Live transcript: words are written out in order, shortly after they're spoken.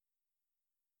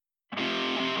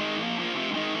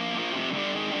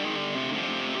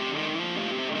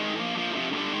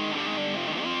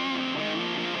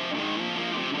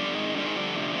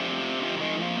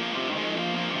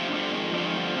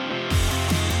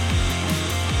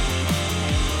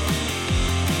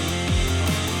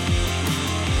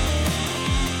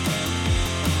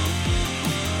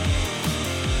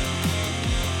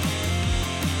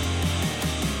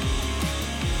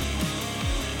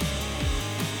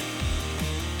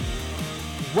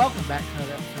Welcome back to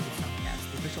another episode of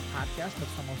Suncast, the official podcast of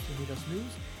Somos Unidos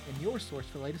News and your source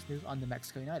for the latest news on New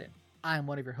Mexico United. I am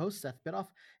one of your hosts, Seth Bidoff,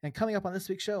 and coming up on this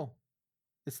week's show,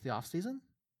 it's the off season.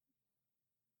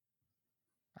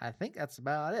 I think that's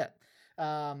about it.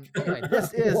 Anyway,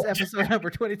 this is episode number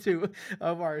 22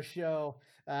 of our show.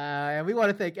 And we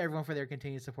want to thank everyone for their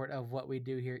continued support of what we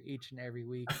do here each and every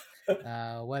week,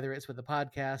 whether it's with the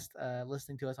podcast,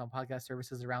 listening to us on podcast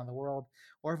services around the world,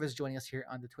 or if it's joining us here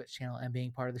on the Twitch channel and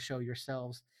being part of the show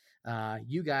yourselves.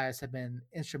 You guys have been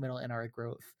instrumental in our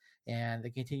growth and the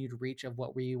continued reach of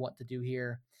what we want to do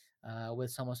here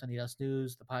with Somos Unidos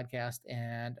News, the podcast,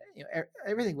 and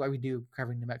everything what we do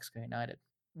covering New Mexico United.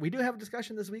 We do have a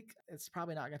discussion this week. It's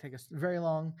probably not going to take us very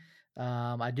long.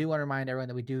 I do want to remind everyone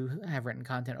that we do have written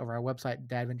content over our website,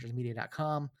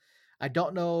 dadventuresmedia.com. I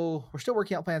don't know. We're still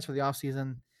working out plans for the off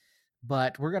season,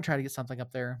 but we're going to try to get something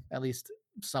up there at least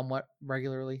somewhat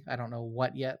regularly. I don't know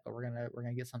what yet, but we're going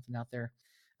to get something out there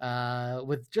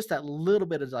with just that little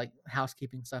bit of like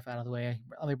housekeeping stuff out of the way.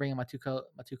 Let me bring in my two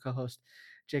co-hosts,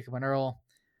 Jacob and Earl.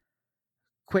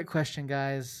 Quick question,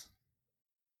 guys.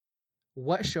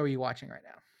 What show are you watching right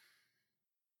now?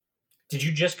 Did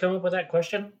you just come up with that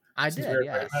question? I did,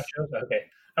 yes. Okay.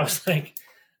 I was like,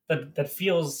 that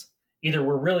feels either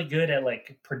we're really good at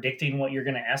like predicting what you're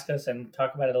going to ask us and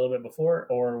talk about it a little bit before,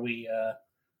 or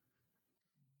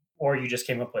or you just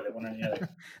came up with it, one or the other.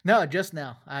 No, just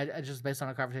now. I just based on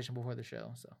a conversation before the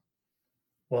show. So,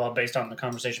 well, based on the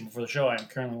conversation before the show, I am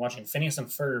currently watching Phineas and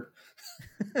Ferb.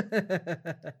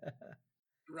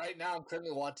 Right now, I'm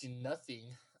currently watching nothing.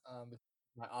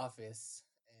 My office,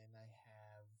 and I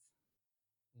have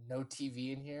no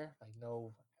TV in here, like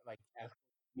no actual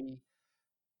TV.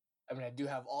 I mean, I do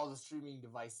have all the streaming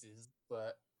devices,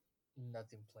 but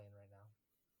nothing playing right now.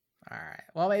 All right.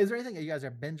 Well, is there anything that you guys are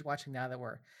binge watching now that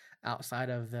we're outside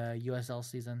of the USL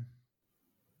season?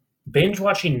 Binge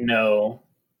watching, no.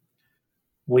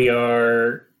 We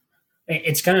are.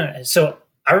 It's kind of so.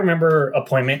 I remember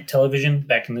appointment television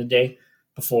back in the day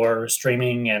before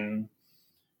streaming and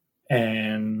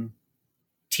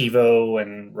TiVo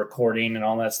and recording and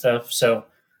all that stuff. So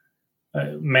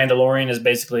Mandalorian is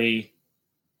basically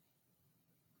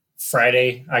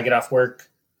Friday. I get off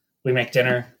work. We make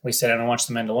dinner. We sit down and watch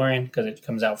The Mandalorian because it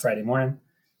comes out Friday morning.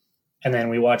 And then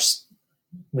we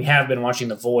have been watching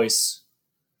The Voice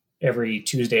every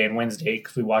Tuesday and Wednesday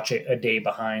because we watch it a day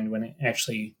behind when it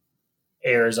actually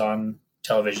airs on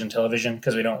television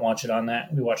because we don't watch it on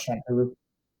that. We watch it on Hulu.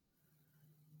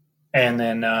 And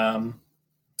then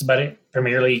that's about it.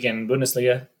 Premier League and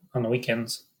Bundesliga on the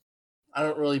weekends. I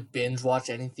don't really binge watch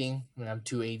anything. I mean, I'm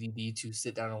too ADD to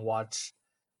sit down and watch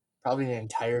probably an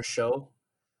entire show.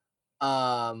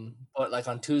 But like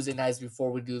on Tuesday nights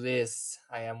before we do this,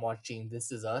 I am watching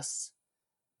This Is Us.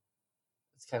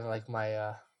 It's kind of like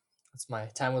it's my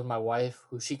time with my wife,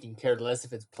 who she can care less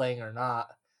if it's playing or not.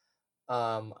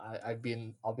 I'll be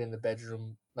in the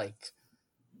bedroom like.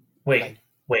 Wait,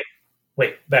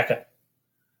 back up.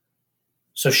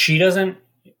 So she doesn't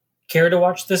care to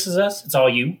watch This Is Us? It's all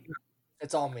you?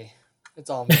 It's all me.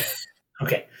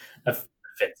 Okay, that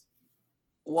fits.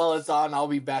 While it's on, I'll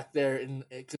be back there in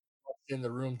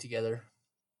the room together.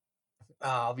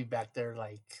 I'll be back there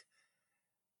like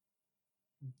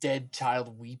dead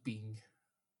child weeping.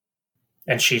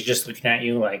 And she's just looking at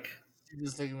you like... She's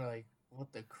just looking at me like,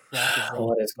 what the crap is wrong?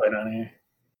 What is going on here?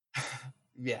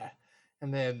 Yeah.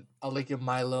 And then I'll look at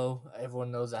Milo.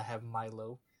 Everyone knows I have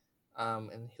Milo.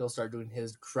 And he'll start doing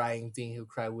his crying thing. He'll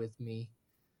cry with me.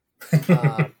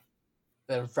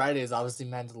 Then Friday is obviously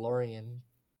Mandalorian.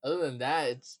 Other than that,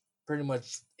 it's pretty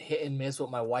much hit and miss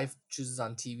what my wife chooses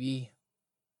on TV.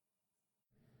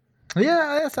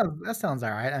 Yeah, that sounds all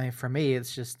right. I mean, for me,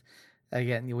 it's just,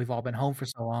 again, we've all been home for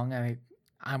so long. I mean,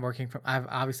 I've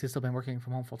obviously still been working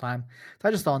from home full time. So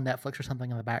I just saw Netflix or something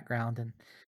in the background, and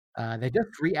they just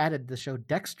re-added the show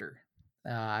Dexter.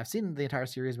 I've seen the entire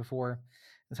series before.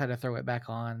 Decided to throw it back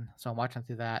on, so I'm watching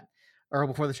through that. Or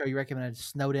before the show, you recommended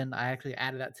Snowden. I actually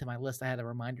added that to my list. I had a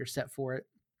reminder set for it.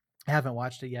 I haven't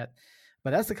watched it yet,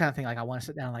 but that's the kind of thing like I want to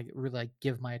sit down and like really like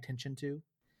give my attention to,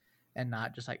 and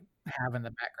not just like have in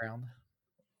the background.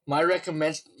 My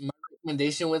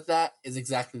recommendation with that is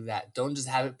exactly that. Don't just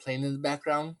have it playing in the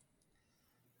background,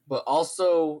 but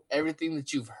also everything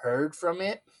that you've heard from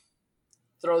it,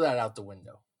 throw that out the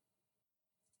window.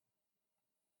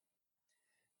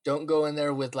 Don't go in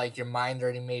there with like your mind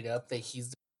already made up that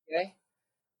he's the guy.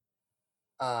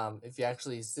 If you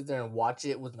actually sit there and watch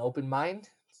it with an open mind,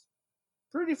 it's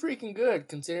pretty freaking good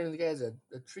considering the guy's a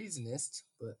treasonist.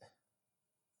 But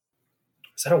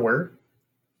is that a word?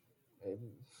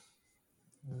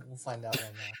 We'll find out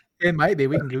right now. It might be.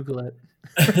 We can Google it.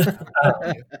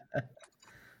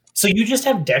 So you just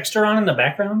have Dexter on in the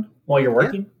background while you're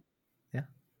working? Yeah.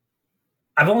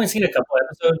 I've only seen a couple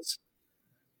episodes.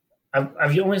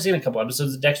 I've only seen a couple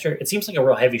episodes of Dexter. It seems like a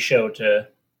real heavy show to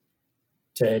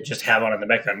just have on in the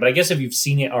background. But I guess if you've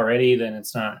seen it already, then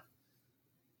it's not.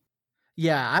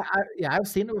 Yeah, I've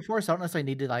seen it before, so I don't necessarily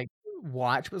need to like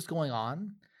watch what's going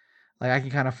on. Like I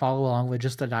can kind of follow along with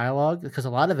just the dialogue because a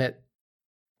lot of it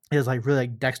is like really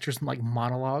like Dexter's like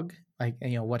monologue, like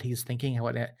what he's thinking and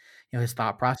what his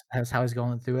thought process, how he's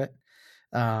going through it.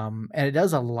 And it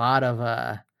does a lot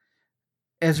of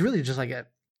it's really just like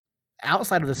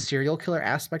outside of the serial killer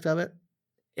aspect of it,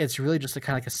 it's really just a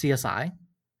kind of like a CSI.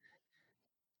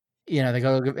 They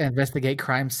go investigate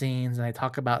crime scenes and they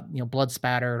talk about blood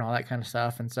spatter and all that kind of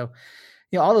stuff. And so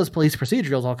all those police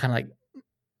procedurals all kind of like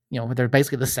they're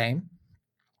basically the same.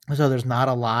 So there's not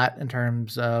a lot in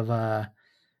terms of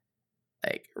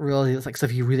like really it's like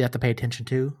stuff you really have to pay attention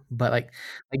to. But like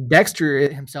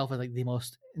Dexter himself is like the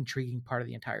most intriguing part of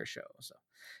the entire show. So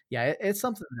yeah, it's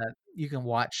something that you can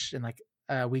watch in like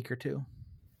a week or two.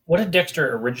 What did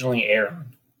Dexter originally air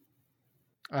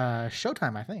on?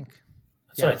 Showtime, I think.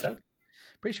 That's what I thought.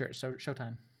 Pretty sure it's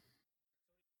Showtime.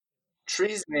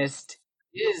 Treasonist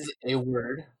is a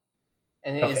word,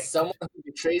 and it is someone who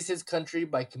betrays his country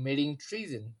by committing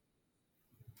treason.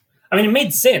 I mean, it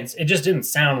made sense. It just didn't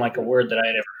sound like a word that I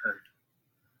had ever heard.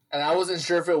 And I wasn't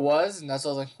sure if it was, and that's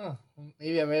why I was like,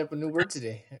 maybe I made up a new word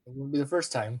today. It wouldn't be the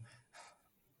first time.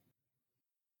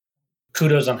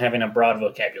 Kudos on having a broad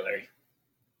vocabulary.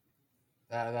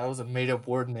 That was a made-up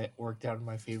word, and it worked out in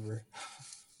my favor.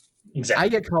 Exactly. I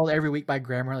get called every week by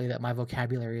Grammarly that my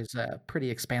vocabulary is pretty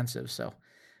expansive. So,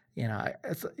 you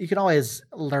can always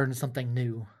learn something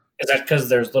new. Is that because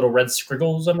there's little red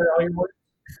squiggles under all your words?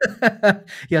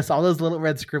 Yes, all those little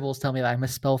red scribbles tell me that I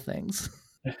misspell things.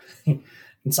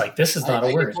 It's like, this is not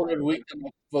a word. I get told every week that my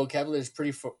vocabulary is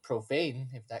pretty profane,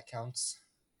 if that counts.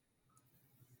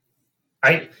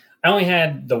 I only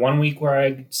had the 1 week where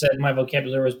I said my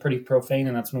vocabulary was pretty profane,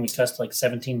 and that's when we cussed like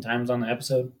 17 times on the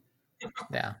episode.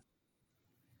 Yeah.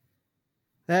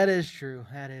 That is true.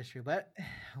 But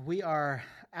we are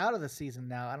out of the season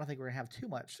now. I don't think we're going to have too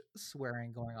much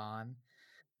swearing going on.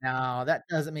 Now, that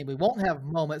doesn't mean we won't have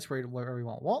moments where we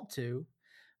won't want to,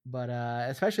 but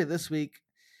especially this week,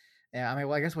 yeah, I mean,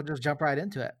 well, I guess we'll just jump right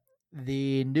into it.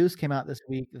 The news came out this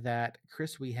week that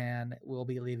Chris Wehan will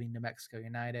be leaving New Mexico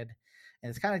United, and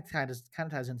it's kind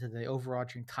of ties into the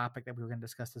overarching topic that we were going to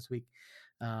discuss this week.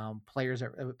 Players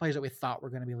that we thought were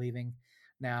going to be leaving.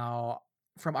 Now,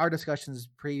 from our discussions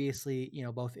previously,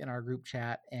 both in our group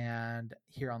chat and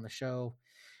here on the show,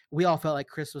 we all felt like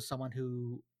Chris was someone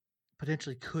who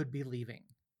potentially could be leaving,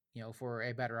 for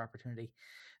a better opportunity.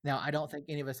 Now, I don't think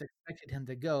any of us expected him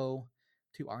to go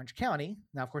to Orange County.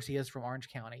 Now, of course, he is from Orange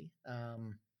County,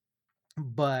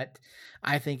 but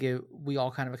I think we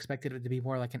all kind of expected it to be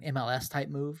more like an MLS type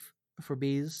move for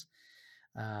Bees,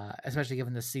 especially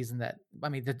given this season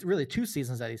really 2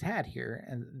 seasons that he's had here,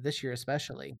 and this year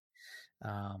especially.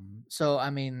 So, I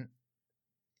mean,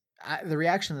 the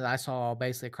reaction that I saw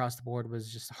basically across the board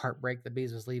was just heartbreak that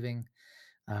Bees was leaving.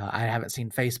 I haven't seen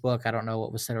Facebook. I don't know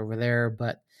what was said over there,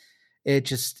 but it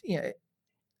just,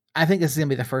 I think this is going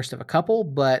to be the first of a couple,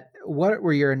 but what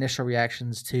were your initial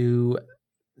reactions to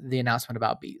the announcement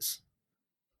about Bees?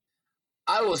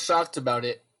 I was shocked about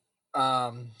it,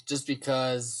 just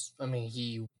because, I mean,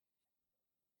 he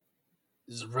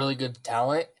is a really good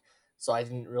talent, so I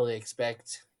didn't really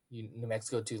expect New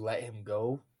Mexico to let him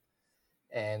go.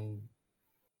 And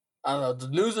I don't know, the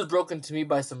news was broken to me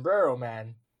by Sombrero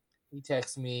Man. He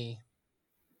texted me,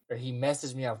 or he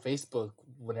messaged me on Facebook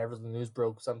whenever the news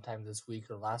broke, sometime this week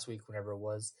or last week, whenever it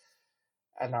was.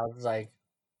 And I was like,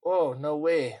 oh, no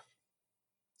way.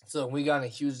 So we got in a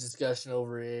huge discussion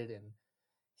over it, and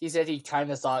he said he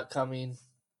kind of saw it coming.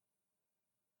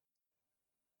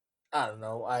 I don't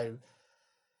know.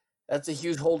 That's a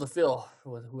huge hole to fill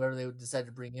with whoever they would decide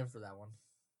to bring in for that one.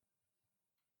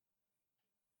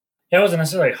 Yeah, I wasn't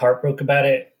necessarily heartbroken about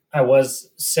it. I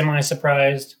was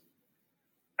semi-surprised.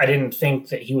 I didn't think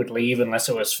that he would leave unless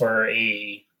it was for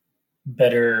a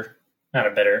bigger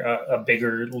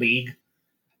league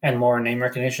and more name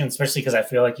recognition, especially because I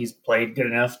feel like he's played good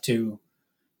enough to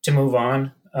move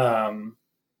on.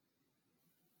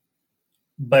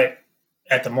 But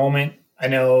at the moment, I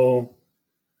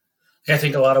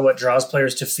think a lot of what draws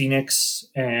players to Phoenix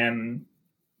and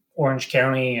Orange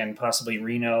County and possibly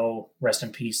Reno, rest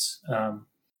in peace.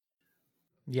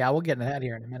 Yeah, we'll get into that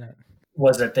here in a minute.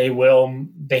 Was that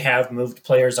they have moved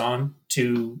players on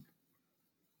to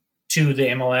to the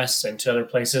MLS and to other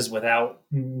places without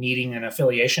needing an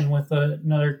affiliation with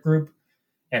another group.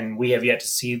 And we have yet to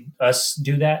see us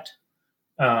do that.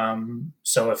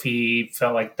 So if he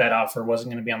felt like that offer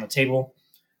wasn't going to be on the table,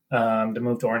 to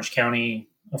move to Orange County,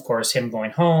 of course, him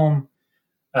going home,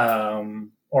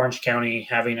 Orange County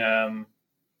having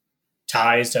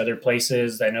ties to other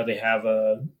places. I know they have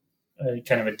a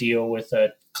kind of a deal with a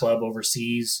club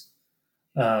overseas.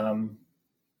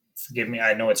 Forgive me,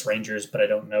 I know it's Rangers, but I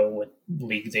don't know what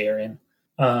league they are in.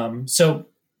 So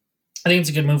I think it's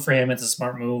a good move for him. It's a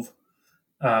smart move.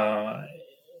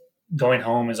 Going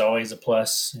home is always a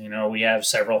plus. You know, we have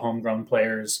several homegrown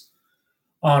players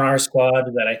on our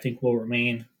squad that I think will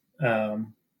remain for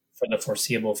the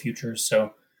foreseeable future.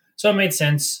 So it made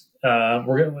sense. We are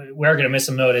going to miss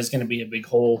him, though. It is going to be a big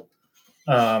hole.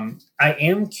 I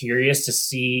am curious to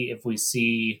see if we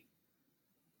see.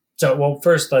 So, well,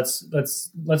 first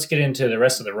let's get into the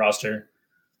rest of the roster.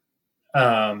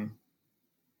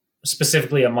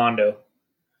 Specifically, Amando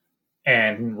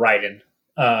and Ryden.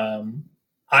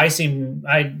 I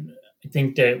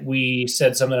think that we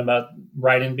said something about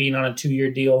Ryden being on a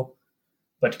 2-year deal,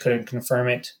 but couldn't confirm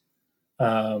it.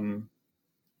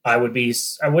 I wouldn't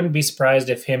be surprised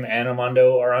if him and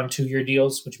Amando are on 2-year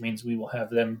deals, which means we will have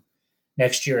them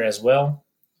next year as well.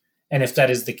 And if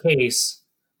that is the case,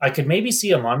 I could maybe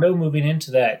see Amando moving into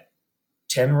that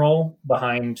 10 role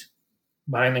behind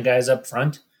the guys up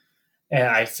front. And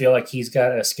I feel like he's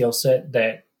got a skill set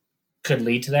that could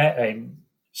lead to that.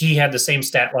 He had the same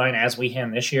stat line as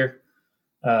Wehan this year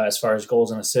as far as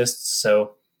goals and assists.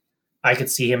 So I could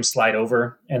see him slide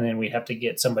over, and then we'd have to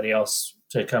get somebody else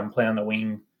to come play on the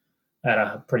wing at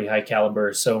a pretty high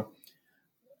caliber. So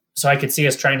I could see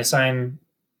us trying to sign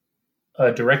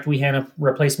a direct Wehan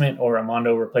replacement or a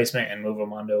Mondo replacement and move a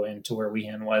Mondo into where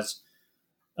Wehan was.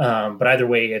 But either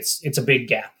way, it's a big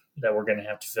gap that we're going to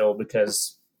have to fill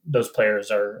because those players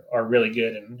are really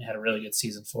good and had a really good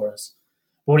season for us.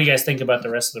 What do you guys think about the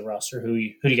rest of the roster? Who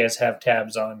do you guys have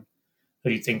tabs on?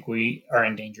 Who do you think we are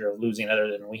in danger of losing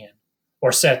other than Wehan?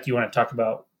 Or Seth, you want to talk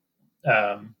about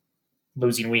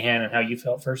losing Wehan and how you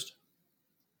felt first?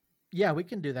 Yeah, we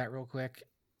can do that real quick.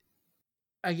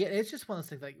 Again, it's just one of those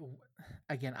things. Like,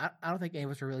 again, I don't think any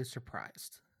of us are really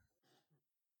surprised.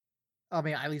 I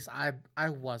mean, at least I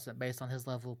wasn't based on his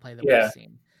level of play that we've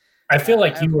seen. I feel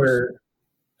like you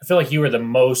were the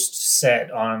most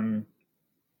set on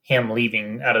him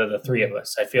leaving out of the three of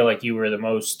us. I feel like you were the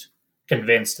most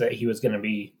convinced that he was going to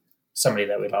be somebody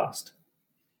that we lost.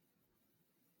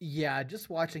 Yeah, just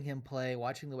watching him play,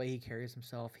 watching the way he carries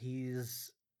himself,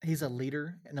 he's a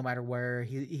leader no matter where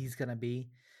he's going to be.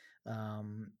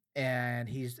 And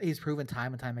he's proven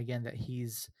time and time again that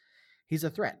he's a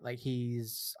threat. Like,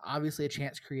 he's obviously a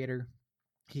chance creator.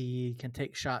 He can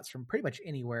take shots from pretty much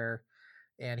anywhere,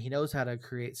 and he knows how to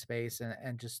create space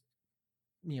and just,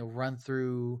 run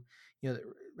through,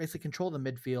 basically control the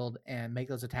midfield and make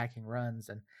those attacking runs.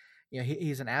 And,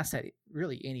 he's an asset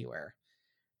really anywhere.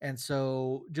 And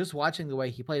so just watching the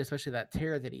way he played, especially that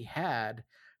tear that he had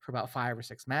for about 5 or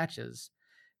 6 matches,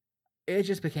 it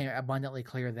just became abundantly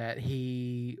clear that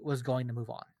he was going to move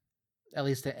on, at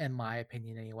least in my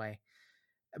opinion anyway.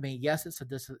 I mean, yes,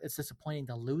 it's disappointing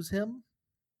to lose him,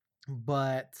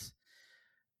 but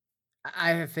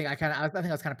I think I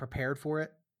was kind of prepared for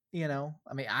it. I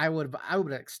mean, I would have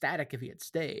been ecstatic if he had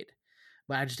stayed,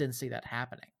 but I just didn't see that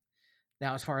happening.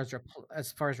 Now, as far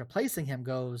as replacing him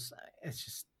goes,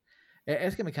 it's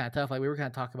gonna be kind of tough. Like, we were kind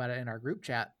of talking about it in our group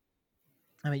chat.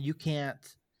 I mean, you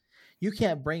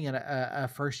can't bring in a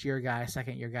first year guy,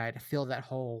 second year guy to fill that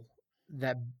hole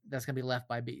that's gonna be left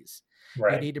by bees.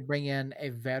 Right. You need to bring in a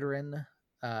veteran,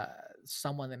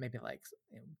 someone that maybe like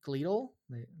Gleedle,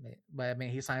 but I mean,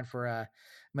 he signed for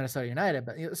Minnesota United,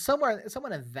 but someone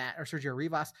in that, or Sergio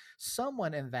Rivas,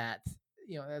 someone in that,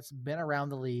 that's been around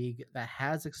the league, that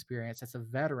has experience, that's a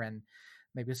veteran,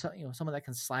 maybe someone that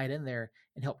can slide in there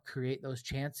and help create those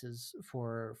chances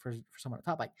for someone at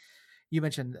top. Like you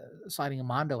mentioned, sliding a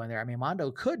Mondo in there. I mean,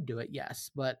 Mondo could do it,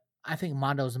 yes, but I think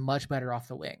Mondo's much better off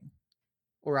the wing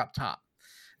or up top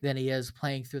than he is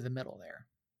playing through the middle there.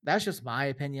 That's just my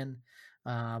opinion.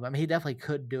 I mean, he definitely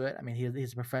could do it. I mean,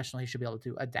 he's a professional. He should be able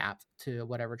to adapt to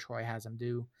whatever Troy has him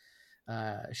do,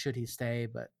 should he stay.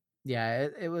 But yeah,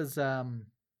 it was kind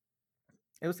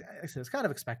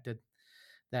of expected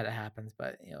that it happens,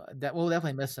 but that we'll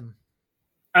definitely miss him.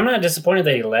 I'm not disappointed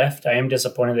that he left. I am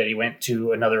disappointed that he went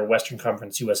to another Western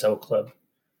Conference USL club.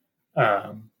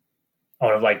 I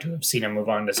would have liked to have seen him move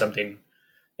on to something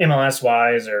MLS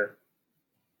wise or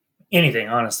anything,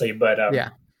 honestly. But yeah.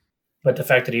 But the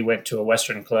fact that he went to a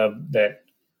Western club that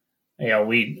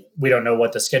we don't know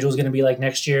what the schedule is going to be like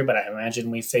next year, but I imagine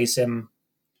we face him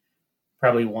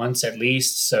probably once at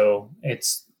least. So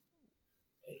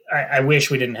I wish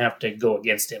we didn't have to go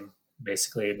against him,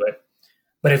 basically.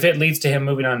 But if it leads to him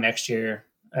moving on next year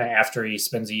after he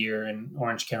spends a year in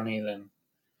Orange County, then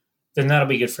that'll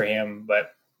be good for him.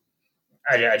 But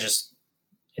I just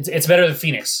it's better than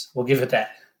Phoenix. We'll give it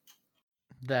that.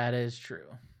 That is true.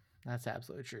 That's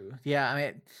absolutely true. Yeah, I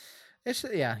mean,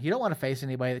 you don't want to face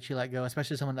anybody that you let go,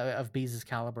 especially someone of Bees'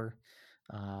 caliber.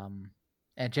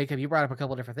 And Jacob, you brought up a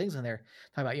couple different things in there,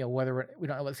 talking about whether we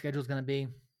don't know what the schedule is going to be.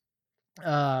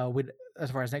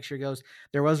 As far as next year goes,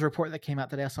 there was a report that came out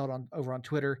today. I saw it over on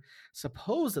Twitter.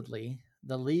 Supposedly,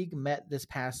 the league met this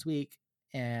past week,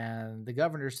 and the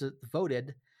governors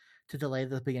voted to delay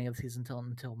the beginning of the season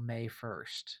until May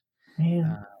 1st.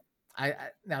 Yeah.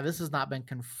 Now this has not been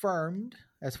confirmed,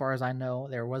 as far as I know.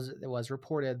 It was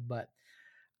reported, but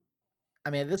I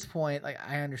mean, at this point, like,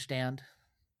 I understand,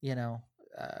 given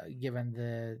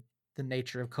the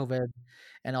nature of COVID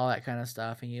and all that kind of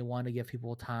stuff, and you want to give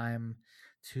people time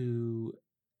you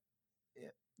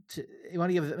want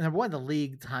to give, number one, the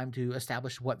league time to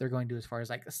establish what they're going to do as far as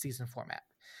like a season format.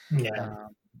 Yeah.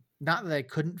 Not that they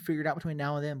couldn't figure it out between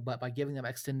now and then, but by giving them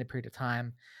extended period of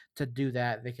time to do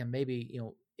that, they can maybe,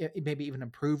 maybe even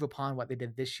improve upon what they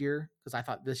did this year. Because I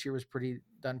thought this year was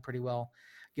done pretty well,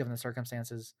 given the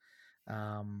circumstances.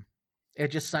 It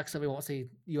just sucks that we won't see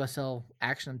USL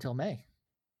action until May.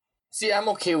 See, I'm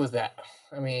okay with that.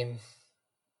 I mean,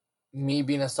 me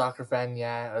being a soccer fan,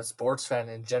 a sports fan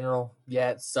in general,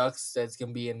 it sucks that it's going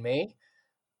to be in May.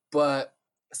 But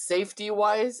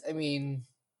safety-wise, I mean,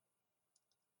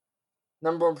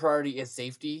 number one priority is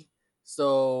safety.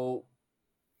 So,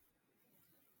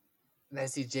 and I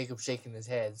see Jacob shaking his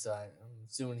head, so I'm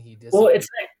assuming he disagrees. Well, it's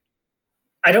like,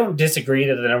 I don't disagree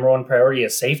that the number one priority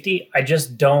is safety. I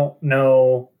just don't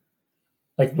know.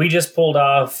 Like, we just pulled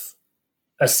off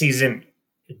a season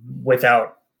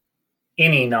without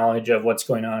any knowledge of what's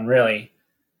going on, really.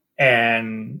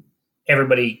 And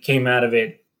everybody came out of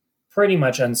it pretty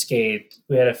much unscathed.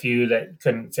 We had a few that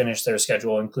couldn't finish their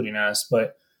schedule, including us.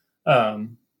 But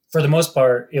for the most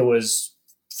part, it was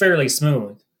fairly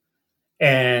smooth.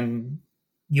 And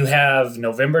you have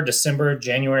November, December,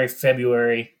 January,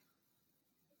 February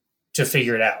to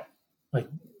figure it out. Like,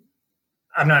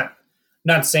 I'm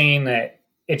not saying that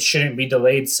it shouldn't be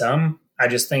delayed some. I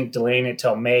just think delaying it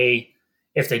till May,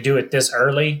 if they do it this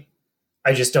early,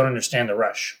 I just don't understand the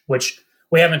rush, which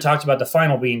we haven't talked about the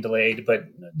final being delayed, but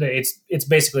it's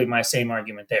basically my same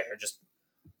argument there. Just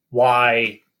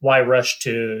why rush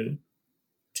to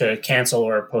cancel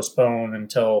or postpone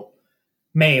until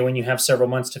May when you have several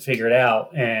months to figure it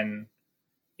out? And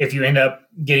if you end up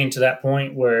getting to that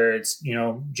point where it's,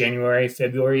 January,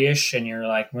 February-ish, and you're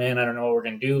like, man, I don't know what we're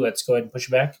going to do, let's go ahead and push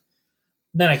it back,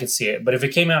 then I could see it. But if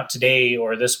it came out today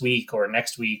or this week or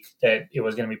next week that it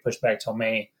was going to be pushed back till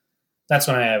May, that's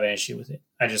when I have an issue with it.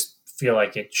 I just feel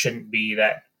like it shouldn't be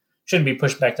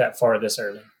pushed back that far this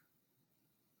early.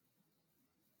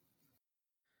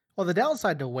 Well, the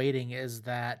downside to waiting is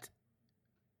that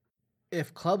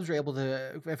if clubs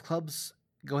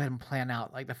go ahead and plan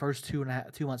out like the first 2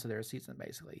 months of their season,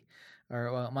 basically, or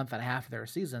a month and a half of their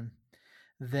season,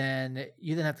 then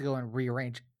you then have to go and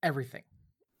rearrange everything.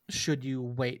 Should you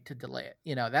wait to delay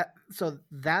it? So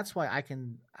that's why I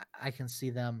can see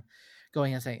them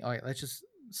going and saying, all right, let's just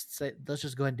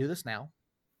go ahead and do this now.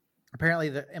 Apparently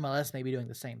the MLS may be doing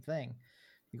the same thing,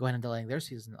 go ahead and delaying their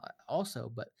season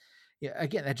also. But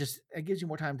again, it gives you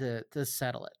more time to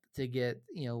settle it, to get,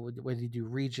 whether you do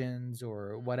regions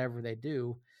or whatever they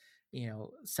do,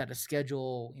 set a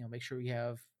schedule, make sure you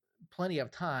have plenty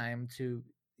of time to,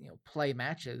 play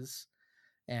matches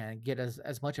and get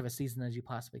as much of a season as you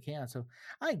possibly can. So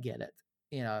I get it.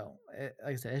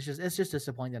 Like I said, it's just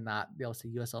disappointing to not be able to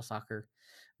see USL soccer,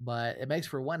 but it makes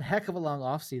for one heck of a long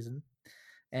off season.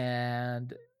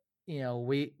 And,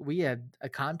 we had a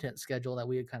content schedule that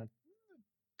we had kind of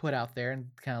put out there and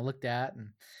kind of looked at,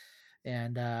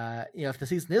 and if the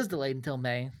season is delayed until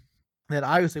May, then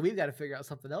obviously we've got to figure out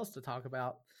something else to talk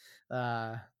about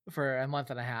for a month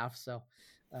and a half. So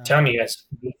telling you guys,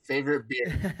 favorite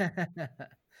beer.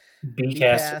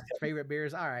 BCast favorite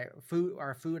beers. All right,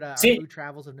 our food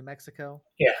travels of New Mexico.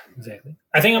 Yeah, exactly.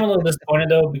 I think I'm a little disappointed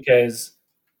though, because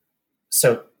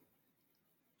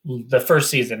the first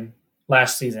season,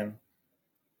 last season,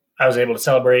 I was able to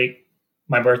celebrate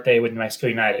my birthday with New Mexico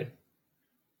United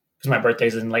because my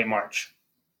birthday's in late March.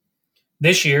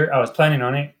 This year, I was planning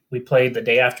on it. We played the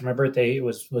day after my birthday. It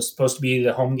was supposed to be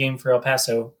the home game for El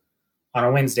Paso on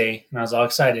a Wednesday, and I was all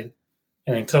excited.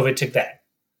 And then COVID took that.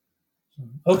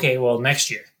 Okay, well,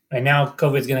 next year. Right now,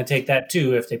 COVID's going to take that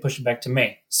too if they push it back to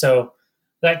May. So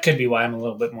that could be why I'm a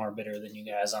little bit more bitter than you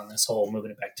guys on this whole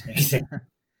moving it back to May thing.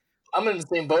 I'm in the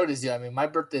same boat as you. I mean, my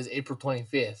birthday is April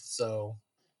 25th, so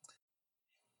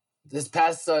this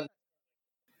past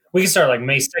We could start like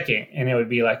May 2nd, and it would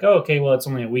be like, oh, okay, well, it's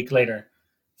only a week later.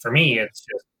 For me, it's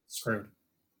just screwed.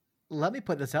 Let me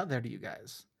put this out there to you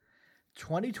guys.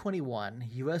 2021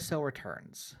 USL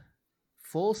returns.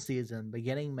 Full season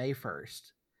beginning May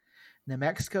 1st. New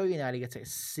Mexico United gets a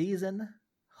season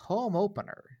home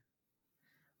opener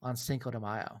on Cinco de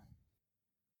Mayo.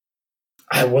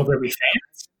 Will there be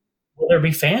fans? Will there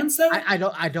be fans though?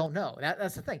 I don't know.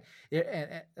 That's the thing,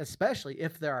 especially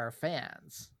if there are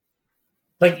fans.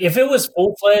 Like if it was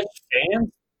full-fledged fans,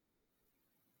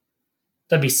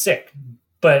 that'd be sick.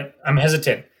 But I'm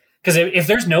hesitant because if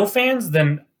there's no fans,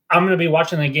 then I'm going to be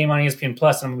watching the game on ESPN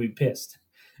Plus, and I'm going to be pissed.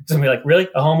 It's going to be like, really,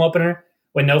 a home opener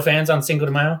with no fans on Cinco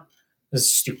de Mayo? This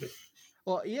is stupid.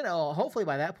 Well, hopefully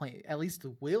by that point, at least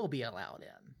we'll be allowed in.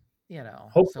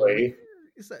 Hopefully.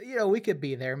 So we could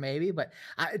be there maybe, but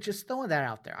I just throwing that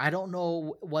out there. I don't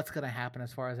know what's going to happen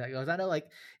as far as that goes. I know like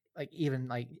even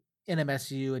like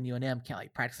NMSU and UNM can't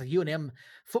like practice. Like UNM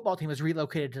football team is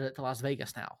relocated to Las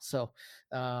Vegas now. So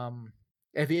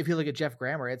if you look at Jeff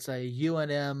Grammer, it's a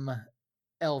UNM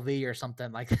LV or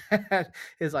something like that.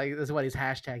 Is what he's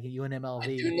hashtagging UNMLV.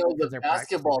 I do know the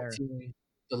basketball team,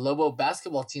 the Lobo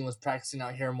basketball team was practicing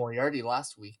out here in Moriarty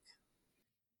last week.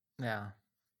 Yeah.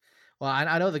 Well,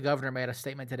 I know the governor made a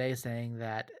statement today saying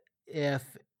that if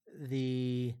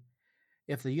the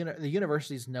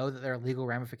universities know that there are legal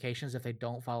ramifications if they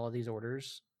don't follow these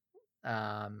orders,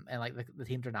 and like the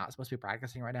teams are not supposed to be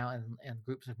practicing right now in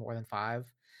groups of more than 5.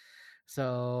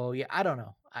 So yeah, I don't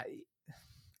know.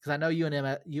 Because I know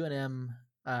UNM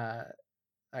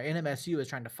NMSU is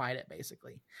trying to fight it.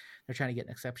 Basically, they're trying to get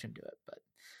an exception to it. But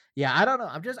yeah, I don't know.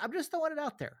 I'm just throwing it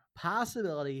out there.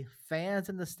 Possibility, fans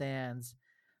in the stands,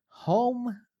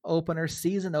 home opener,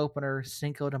 season opener,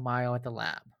 Cinco de Mayo at the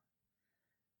Lab.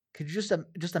 Could you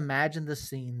just imagine the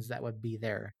scenes that would be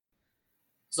there?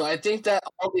 So I think that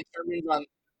all determines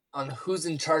on who's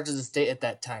in charge of the state at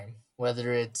that time,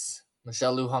 whether it's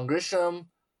Michelle Lujan Grisham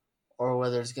or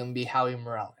whether it's going to be Howie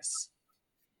Morales.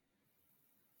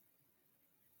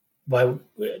 Why?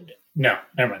 No,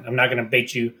 never mind. I'm not going to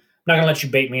bait you. I'm not going to let you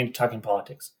bait me into talking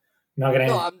politics. I'm not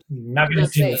going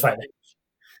to do the fight.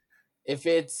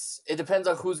 It depends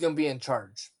on who's going to be in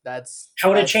charge. How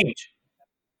would it change?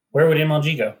 Where would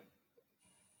MLG go?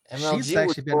 She's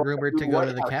actually been rumored to go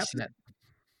to the cabinet.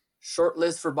 Short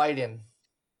list for Biden.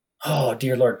 Oh,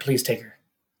 dear Lord, please take her.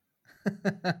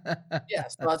 Yeah,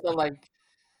 so that's like.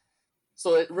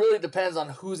 So it really depends on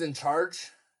who's in charge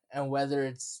and whether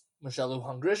it's Michelle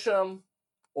Lujan Grisham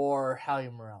or Howie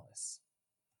Morales.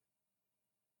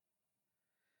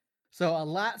 So a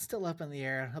lot still up in the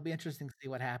air. It'll be interesting to see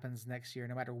what happens next year,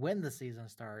 no matter when the season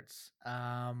starts.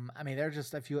 I mean, there's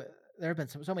just a few. There have been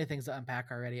so many things to unpack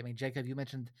already. I mean, Jacob, you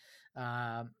mentioned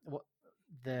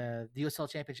the USL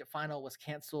Championship final was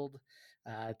canceled.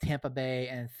 Tampa Bay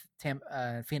and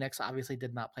Phoenix obviously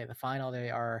did not play the final. They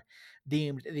are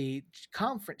deemed the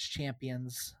conference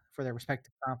champions for their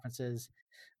respective conferences.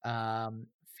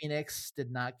 Phoenix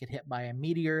did not get hit by a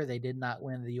meteor. They did not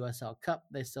win the USL Cup.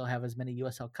 They still have as many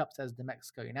USL Cups as New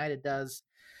Mexico United does.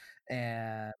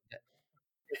 And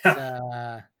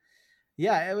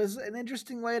yeah, it was an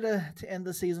interesting way to end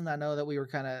the season. I know that we were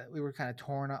kind of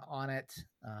torn on it.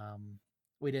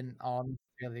 We didn't all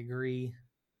really agree.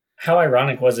 How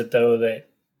ironic was it though that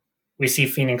we see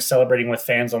Phoenix celebrating with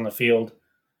fans on the field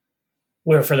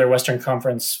where for their Western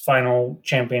Conference final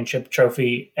championship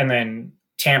trophy, and then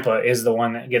Tampa is the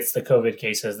one that gets the COVID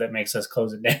cases that makes us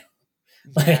close it down.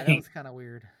 Yeah, that was kind of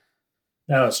weird.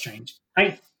 That was strange.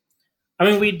 I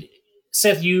mean,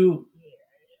 Seth,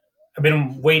 I've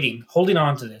been waiting, holding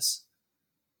on to this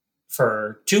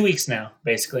for 2 weeks now,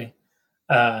 basically,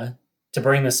 to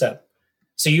bring this up.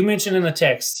 So you mentioned in the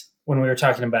text when we were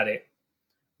talking about it,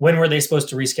 when were they supposed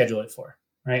to reschedule it for,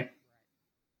 right?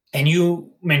 And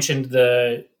you mentioned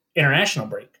the international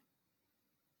break.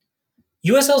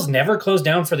 USL's never closed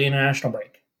down for the international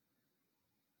break.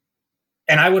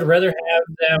 And I would rather have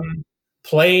them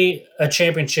play a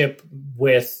championship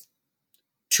with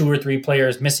 2 or 3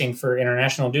 players missing for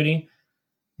international duty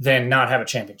than not have a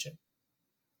championship.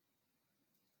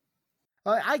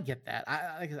 Well, I get that.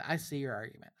 I see your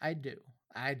argument. I do.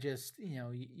 I just,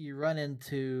 you run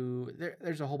into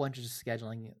there's a whole bunch of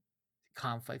scheduling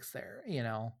conflicts there.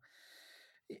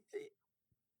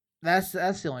 That's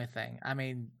the only thing. I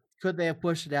mean, could they have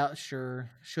pushed it out?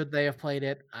 Sure. Should they have played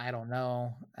it? I don't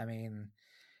know. I mean,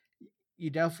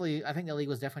 I think the league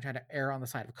was definitely trying to err on the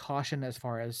side of caution as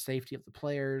far as safety of the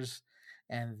players,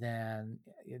 and then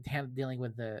dealing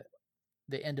with the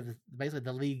end of basically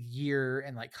the league year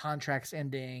and like contracts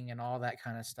ending and all that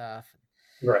kind of stuff.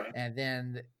 Right. And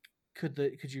then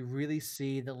could you really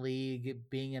see the league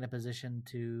being in a position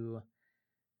to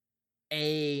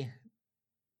hand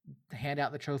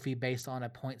out the trophy based on a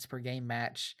points per game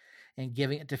match and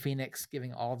giving it to Phoenix,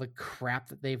 giving all the crap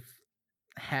that they've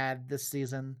had this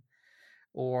season,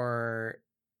 or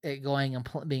it going and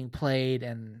being played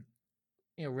and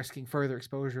risking further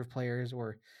exposure of players,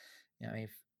 or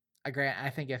if I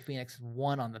think if Phoenix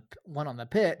won on the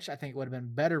pitch, I think it would have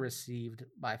been better received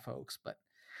by folks, but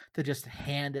to just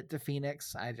hand it to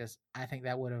Phoenix, I think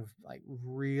that would have like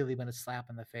really been a slap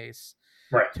in the face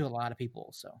to a lot of people.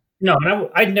 So no, and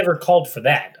I never called for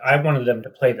that. I wanted them to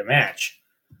play the match.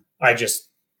 I just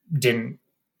didn't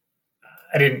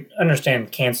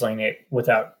understand canceling it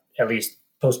without at least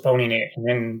postponing it and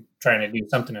then trying to do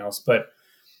something else. But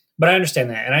I understand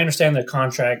that, and I understand the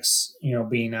contracts,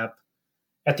 being up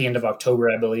at the end of October,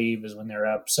 I believe, is when they're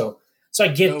up. So I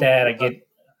get that. I get.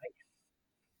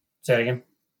 Say that again.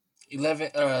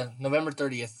 November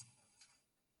 30th.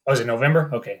 Oh, is it November?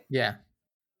 Okay. Yeah.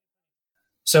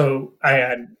 So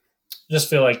I just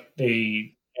feel like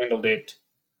they handled it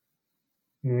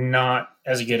not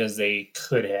as good as they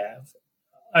could have.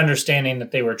 Understanding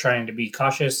that they were trying to be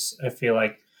cautious, I feel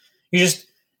like you just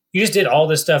did all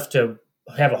this stuff to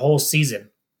have a whole season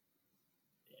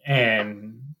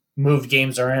and moved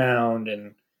games around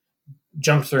and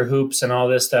jumped through hoops and all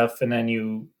this stuff, and then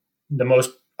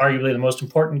arguably the most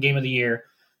important game of the year,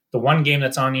 the one game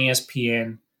that's on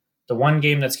ESPN, the one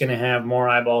game that's going to have more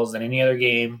eyeballs than any other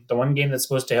game, the one game that's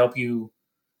supposed to help you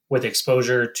with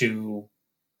exposure to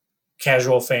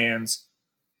casual fans,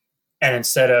 and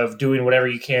instead of doing whatever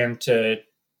you can to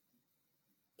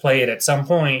play it at some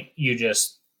point, you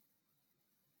just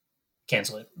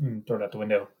cancel it and throw it out the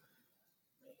window.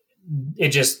 It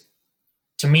just,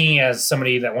 to me, as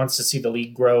somebody that wants to see the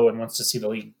league grow and wants to see the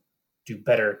league do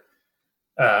better,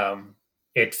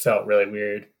 it felt really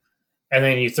weird. And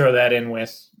then you throw that in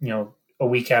with, a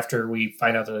week after we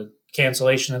find out the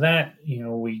cancellation of that,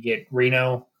 we get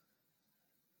Reno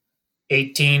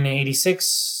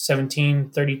 1886,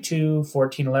 1732,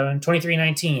 1411,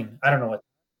 2319. I don't know what.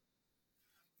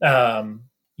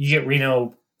 You get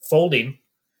Reno folding.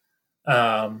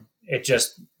 It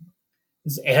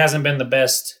hasn't been the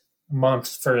best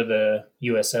month for the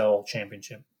USL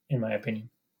Championship, in my opinion.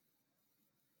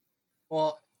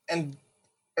 Well, and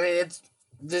I mean, it's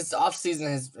this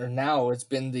offseason it's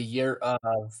been the year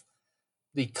of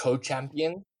the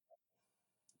co-champion.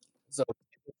 So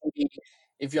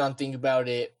if you don't think about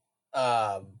it,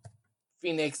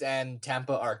 Phoenix and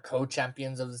Tampa are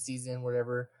co-champions of the season,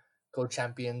 whatever,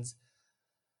 co-champions,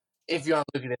 if you want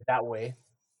to look at it that way.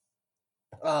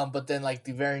 But then like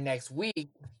the very next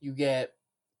week, you get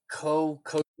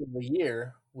co-coach of the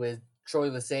year with Troy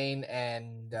Lesesne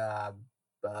and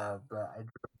I'm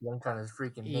trying to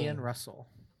freaking Ian Russell.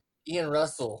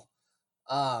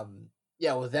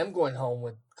 With them going home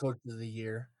with coach of the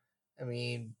year, I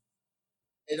mean,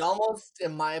 it almost,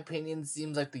 in my opinion,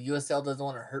 seems like the USL doesn't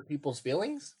want to hurt people's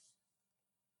feelings,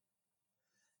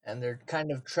 and they're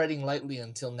kind of treading lightly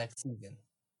until next season.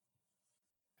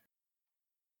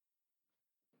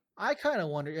 I kind of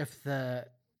wonder if the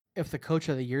coach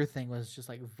of the year thing was just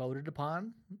like voted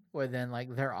upon within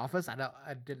like their office. I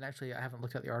haven't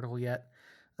looked at the article yet.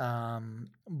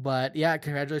 But yeah,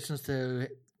 congratulations to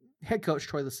head coach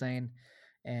Troy Lesesne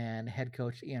and head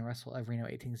coach Ian Russell of Reno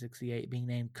 1868 being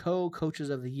named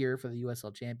co-coaches of the year for the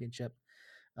USL Championship.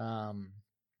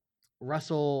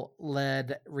 Russell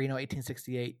led Reno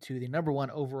 1868 to the number 1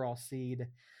 overall seed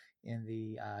in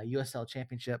the USL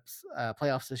Championships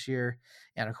playoffs this year.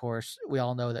 And of course, we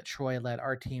all know that Troy led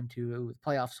our team to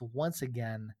playoffs once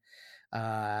again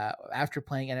after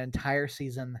playing an entire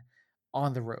season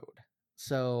on the road.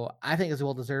 So I think it's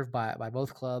well deserved by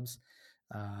both clubs.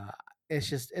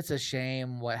 It's a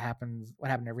shame what happened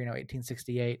to Reno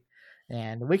 1868,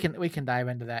 and we can dive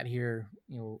into that here,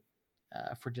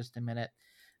 for just a minute.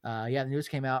 The news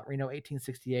came out. Reno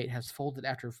 1868 has folded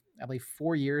after, I believe,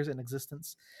 4 years in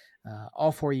existence.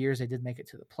 All 4 years they did make it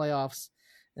to the playoffs.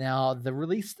 Now, the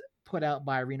release put out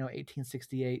by Reno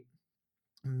 1868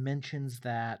 mentions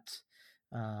that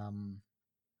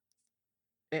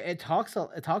it talks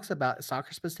about a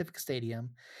soccer specific stadium.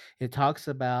 It talks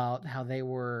about how they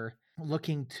were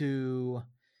looking to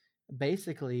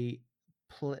basically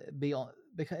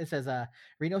because it says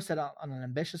Reno set out on an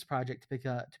ambitious project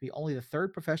to be only the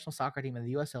 3rd professional soccer team in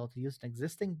the USL to use an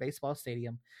existing baseball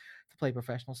stadium to play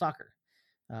professional soccer.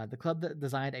 The club that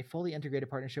designed a fully integrated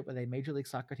partnership with a Major League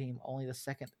Soccer team, only the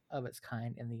second of its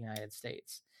kind in the United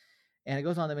States. And it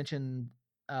goes on to mention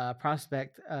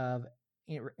prospect of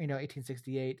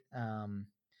 1868.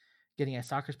 Getting a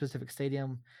soccer-specific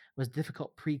stadium was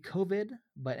difficult pre-COVID,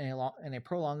 but in a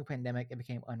prolonged pandemic, it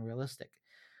became unrealistic.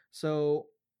 So,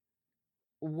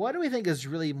 what do we think is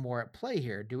really more at play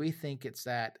here? Do we think it's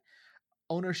that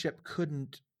ownership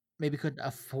couldn't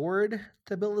afford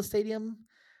to build a stadium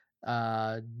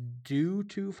due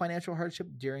to financial hardship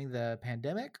during the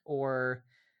pandemic, or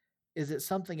is it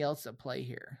something else at play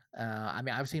here? I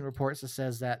mean, I've seen reports that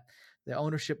says that the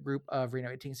ownership group of Reno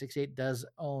 1868 does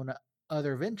own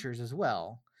other ventures as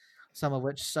well, some of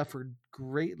which suffered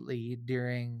greatly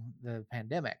during the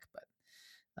pandemic. But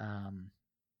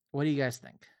what do you guys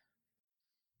think?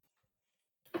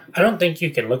 I don't think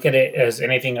you can look at it as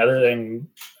anything other than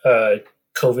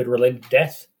COVID related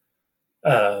death.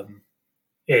 Um,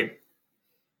 it,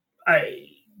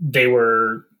 they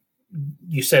were,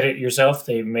 you said it yourself,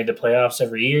 they made the playoffs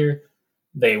every year.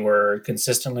 They were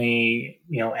consistently,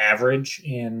 average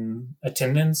in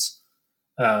attendance,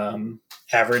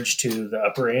 average to the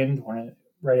upper end,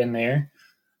 right in there.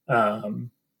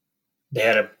 They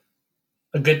had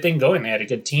a good thing going. They had a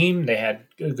good team. They had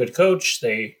a good coach.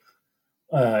 They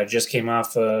just came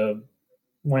off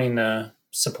winning the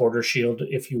supporter shield,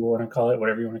 if you want to call it,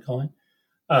 whatever you want to call it.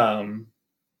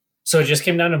 So it just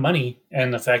came down to money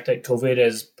and the fact that COVID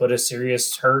has put a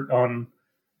serious hurt on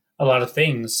a lot of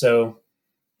things. So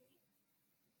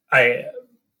I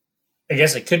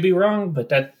guess it could be wrong, but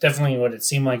that's definitely what it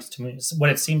seemed like to me. What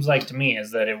it seems like to me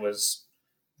is that it was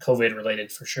COVID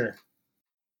related for sure.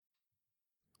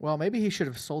 Well, maybe he should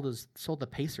have sold the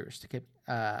Pacers to keep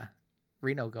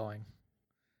Reno going.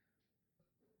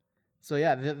 So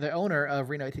yeah, the owner of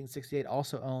Reno 1868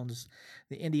 also owns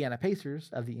the Indiana Pacers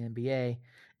of the NBA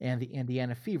and the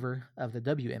Indiana Fever of the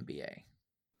WNBA.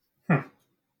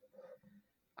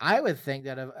 I would think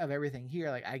that of everything here,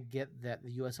 like I get that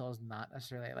the USL is not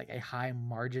necessarily like a high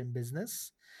margin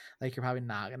business. Like you're probably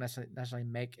not going to necessarily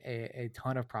make a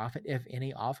ton of profit, if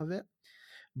any, off of it.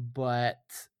 But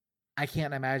I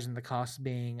can't imagine the cost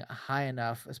being high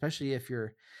enough, especially if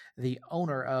you're the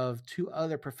owner of two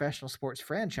other professional sports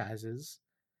franchises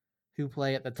who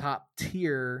play at the top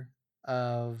tier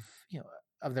of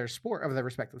their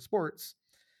respective sports,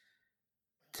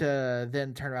 to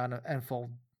then turn around and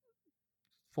fold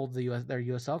their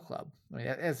USL club. I mean,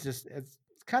 it's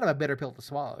kind of a bitter pill to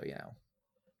swallow,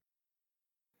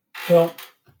 Well,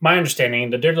 my understanding,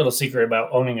 the dirty little secret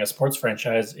about owning a sports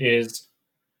franchise is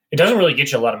it doesn't really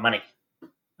get you a lot of money.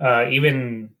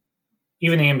 Even the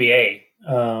NBA.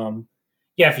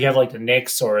 If you have like the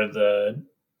Knicks or the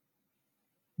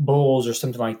Bulls or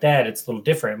something like that, it's a little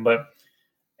different. But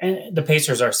and the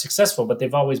Pacers are successful, but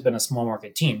they've always been a small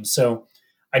market team. So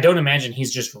I don't imagine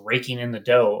he's just raking in the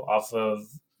dough off of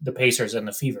the Pacers and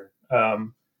the Fever.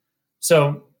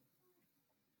 So,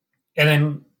 and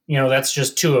then that's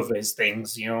just two of his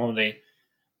things.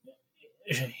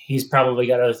 He's probably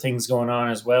got other things going on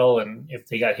as well. And if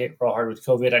they got hit real hard with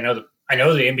COVID, I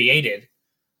know the NBA did,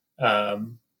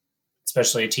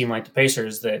 especially a team like the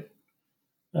Pacers that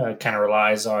kind of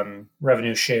relies on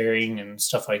revenue sharing and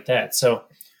stuff like that. So,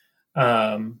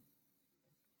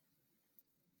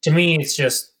 to me, it's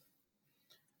just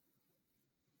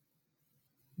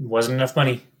wasn't enough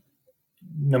money,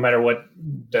 no matter what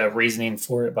the reasoning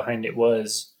for it behind it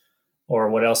was, or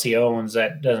what else he owns.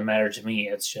 That doesn't matter to me.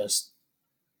 It's just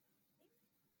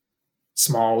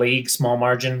small league, small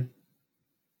margin.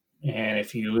 And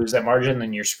if you lose that margin,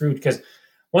 then you're screwed. Because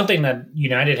one thing that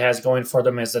United has going for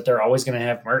them is that they're always going to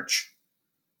have merch.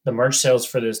 The merch sales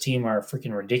for this team are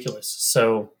freaking ridiculous.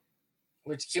 So,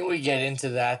 which can we get into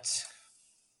that?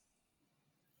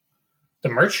 The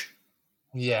merch?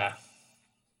 Yeah.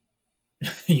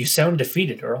 You sound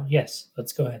defeated, Earl. Yes,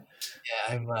 let's go ahead.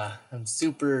 Yeah,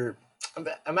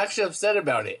 I'm actually upset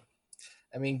about it.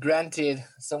 I mean, granted,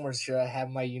 somewhere sure I have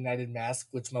my United mask,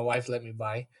 which my wife let me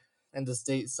buy, and the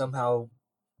state somehow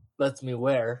lets me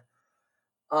wear.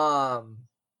 So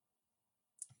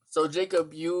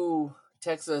Jacob, you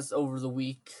text us over the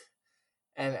week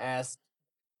and asked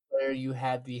where you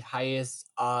had the highest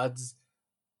odds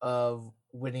of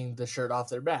winning the shirt off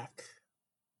their back.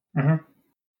 Mm-hmm.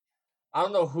 I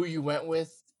don't know who you went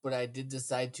with, but I did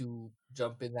decide to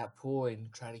jump in that pool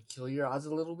and try to kill your odds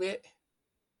a little bit.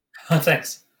 Oh,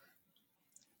 thanks.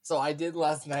 So I did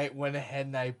last night, went ahead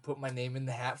and I put my name in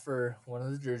the hat for one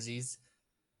of the jerseys.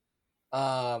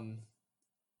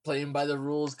 Playing by the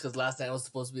rules because last night was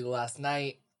supposed to be the last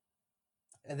night.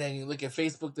 And then you look at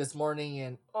Facebook this morning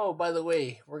and, oh, by the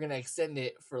way, we're going to extend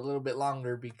it for a little bit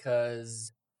longer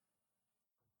because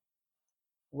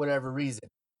whatever reason.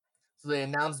 So they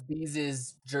announced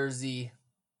Bees' jersey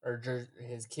or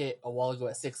his kit a while ago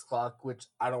at 6 o'clock, which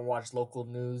I don't watch local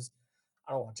news.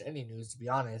 I don't watch any news, to be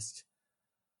honest.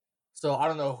 So I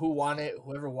don't know who won it.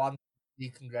 Whoever won,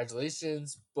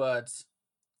 congratulations. But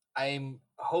I'm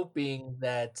hoping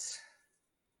that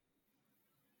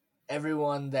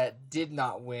everyone that did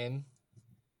not win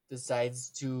decides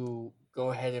to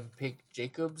go ahead and pick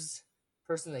Jacob's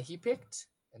person that he picked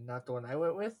and not the one I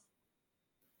went with.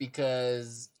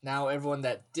 Because now everyone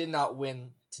that did not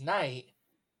win tonight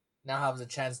now has a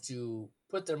chance to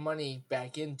put their money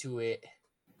back into it.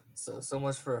 So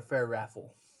much for a fair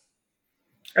raffle.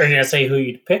 Are you going to say who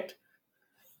you picked?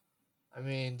 I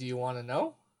mean, do you want to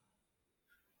know?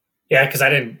 Yeah, because I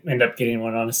didn't end up getting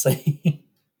one, honestly.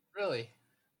 Really?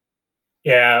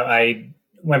 Yeah, I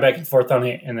went back and forth on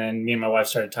it, and then me and my wife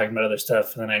started talking about other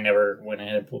stuff, and then I never went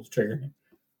ahead and pulled the trigger.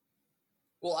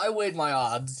 Well, I weighed my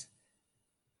odds,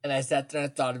 and I sat there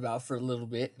and I thought about it for a little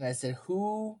bit, and I said,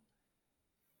 who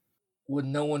would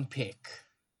no one pick?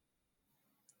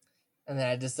 And then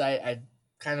I decided I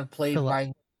kind of played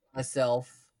mine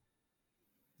myself.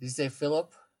 Did you say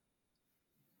Philip?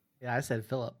 Yeah, I said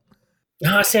Philip.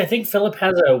 No, see, I think Philip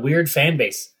has a weird fan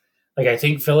base. Like, I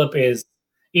think Philip is,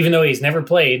 even though he's never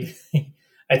played,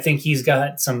 I think he's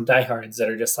got some diehards that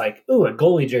are just like, ooh, a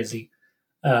goalie jersey.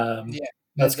 Yeah,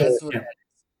 let's go.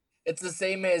 It's the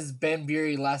same as Ben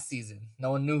Beery last season.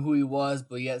 No one knew who he was,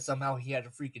 but yet somehow he had a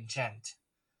freaking chant.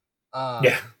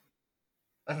 Yeah.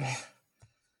 I mean,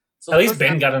 so at least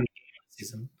Ben got on the game this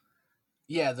season.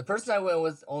 Yeah, the person I went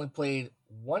with only played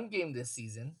one game this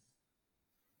season.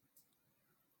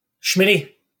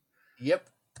 Schmitty. Yep.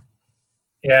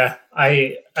 Yeah,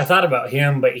 I thought about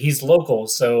him, but he's local,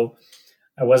 so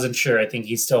I wasn't sure. I think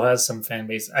he still has some fan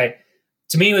base.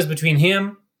 To me, it was between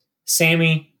him,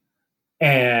 Sammy,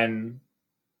 and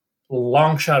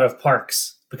long shot of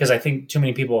Parks, because I think too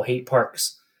many people hate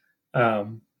Parks. Right.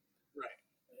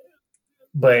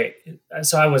 But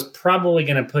so I was probably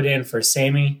going to put in for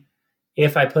Sammy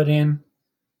if I put in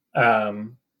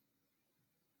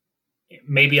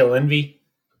maybe a Linvey,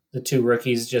 the two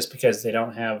rookies, just because they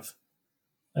don't have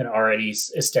an already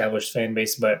established fan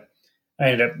base. But I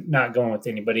ended up not going with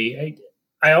anybody.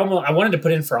 I wanted to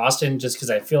put in for Austin just because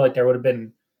I feel like there would have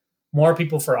been more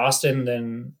people for Austin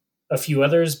than a few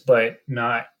others, but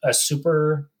not a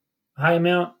super high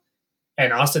amount.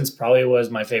 And Austin's probably was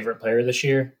my favorite player this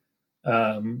year.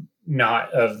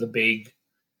 Not of the big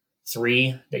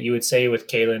three that you would say with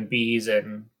Kalen, Bees,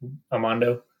 and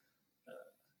Armando.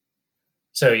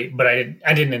 But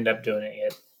I didn't end up doing it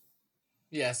yet.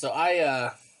 Yeah, so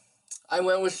I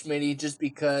went with Schmitty just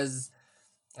because,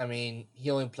 I mean,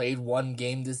 he only played one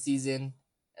game this season,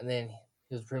 and then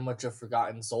he was pretty much a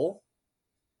forgotten soul.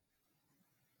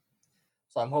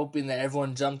 So I'm hoping that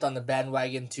everyone jumped on the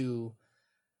bandwagon to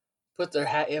put their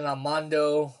hat in on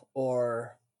Mondo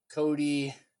or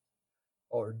Cody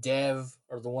or Dev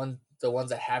or the ones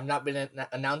that have not been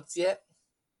announced yet.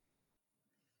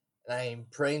 And I am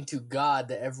praying to God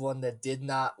that everyone that did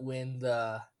not win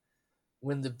the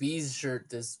Bees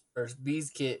shirt or Bees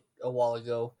kit a while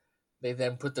ago, they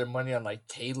then put their money on like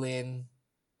Kalen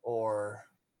or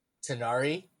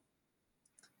Tanari.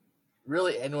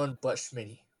 Really, anyone but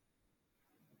Schmitty.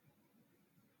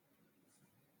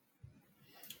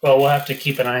 Well, we'll have to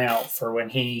keep an eye out for when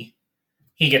he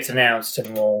gets announced,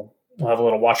 and we'll have a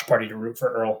little watch party to root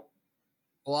for Earl.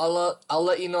 Well, I'll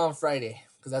let you know on Friday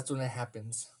because that's when it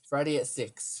happens. Friday at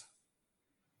 6.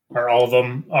 Are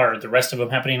the rest of them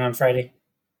happening on Friday?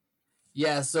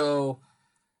 Yeah, so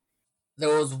there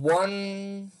was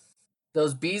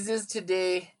Bees is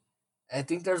today. I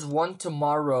think there's one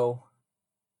tomorrow.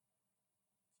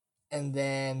 And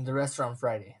then the rest are on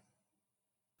Friday.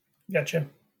 Gotcha.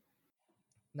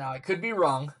 Now, I could be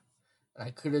wrong. I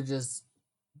could have just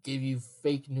gave you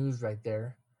fake news right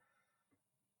there.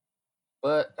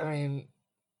 But, I mean,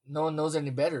 no one knows any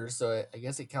better, so I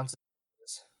guess it counts.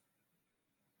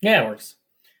 Yeah, it works.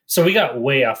 So we got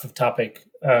way off of topic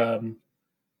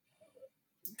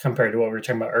compared to what we were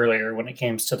talking about earlier when it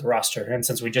came to the roster. And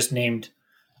since we just named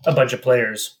a bunch of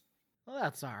players. Well,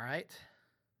 that's all right.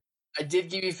 I did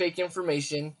give you fake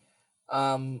information.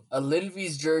 A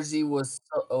Linvey's jersey was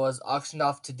auctioned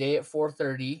off today at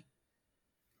 4:30.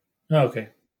 Okay.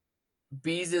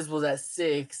 Bees' was at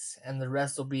 6, and the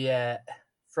rest will be at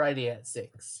Friday at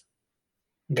 6.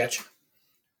 Gotcha.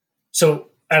 So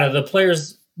out of the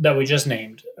players that we just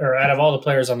named, or out of all the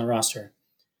players on the roster,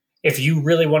 if you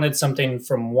really wanted something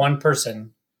from one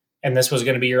person, and this was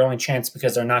going to be your only chance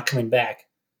because they're not coming back,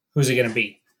 who's it going to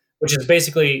be? Which is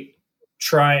basically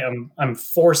I'm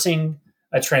forcing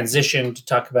a transition to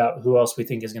talk about who else we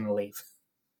think is going to leave.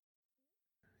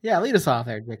 Yeah, lead us off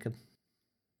there, Jacob.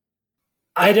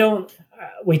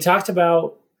 We talked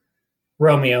about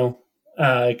Romeo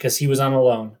because he was on a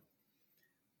loan.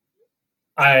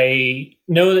 I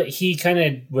know that he kind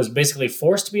of was basically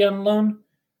forced to be on loan.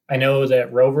 I know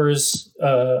that Rovers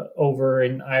over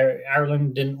in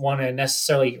Ireland didn't want to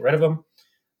necessarily get rid of him,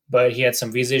 but he had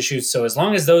some visa issues. So as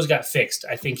long as those got fixed,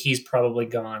 I think he's probably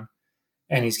gone,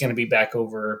 and he's going to be back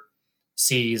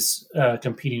overseas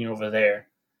competing over there.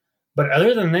 But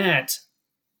other than that,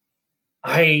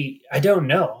 I don't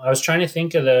know. I was trying to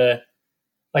think of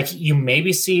you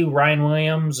maybe see Ryan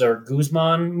Williams or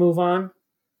Guzman move on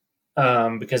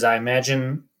because I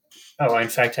imagine. Oh, in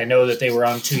fact, I know that they were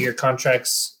on 2-year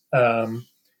contracts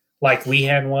like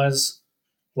Lehan was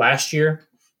last year.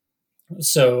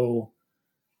 So,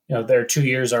 their 2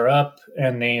 years are up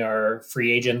and they are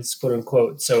free agents, quote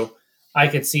unquote. So I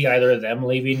could see either of them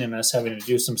leaving and us having to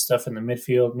do some stuff in the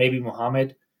midfield, maybe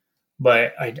Mohamed.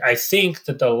 But I think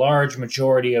that the large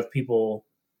majority of people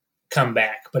come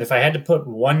back. But if I had to put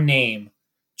one name,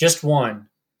 just one,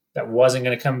 that wasn't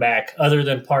going to come back other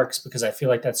than Parks, because I feel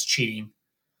like that's cheating,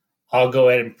 I'll go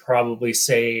ahead and probably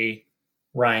say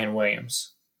Ryan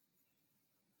Williams.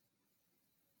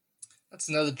 That's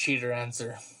another cheater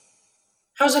answer.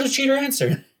 How's that a cheater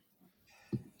answer?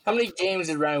 How many games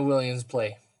did Ryan Williams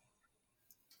play?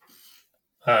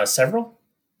 Several.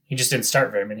 He just didn't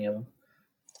start very many of them.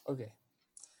 Okay.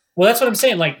 Well, that's what I'm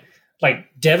saying. Like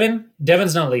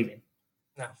Devin's not leaving.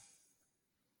 No.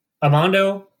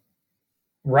 Amando,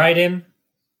 Ryden,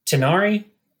 Tenari,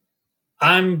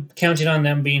 I'm counting on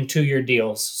them being 2-year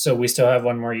deals, so we still have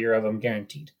 1 more year of them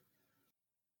guaranteed.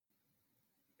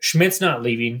 Schmidt's not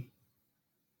leaving.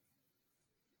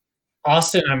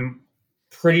 Austin, I'm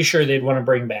pretty sure they'd want to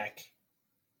bring back.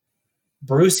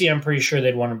 Brucey, I'm pretty sure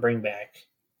they'd want to bring back.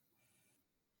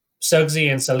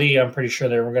 Suggsy and Salih, I'm pretty sure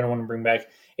they're going to want to bring back.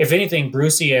 If anything,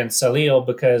 Brucey and Salih,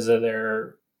 because of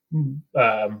their,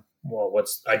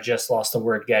 I just lost the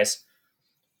word, guys.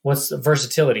 What's the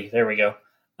versatility? There we go.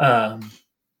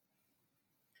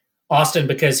 Austin,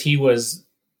 because he was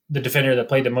the defender that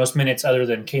played the most minutes other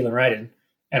than Kalen Ryden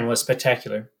and was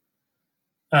spectacular.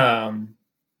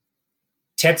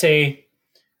 Tete,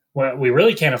 well, we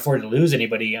really can't afford to lose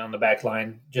anybody on the back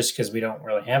line just because we don't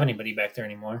really have anybody back there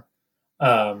anymore.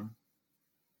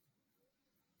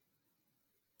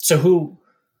 So who,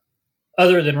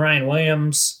 other than Ryan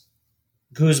Williams,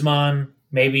 Guzman,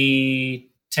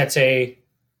 maybe Tete,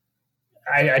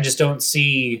 I just don't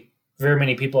see very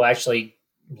many people actually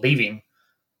leaving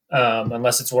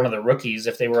unless it's one of the rookies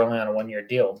if they were only on a 1-year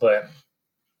deal.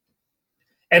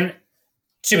 And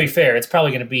to be fair, it's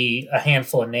probably going to be a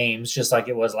handful of names just like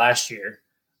it was last year.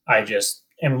 I just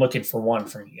am looking for one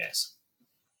from you guys.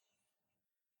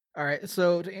 All right.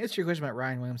 So to answer your question about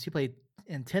Ryan Williams, he played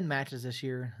in 10 matches this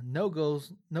year. No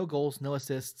goals, no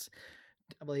assists.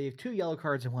 I believe 2 yellow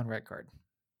cards and 1 red card.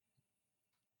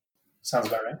 Sounds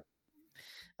about right.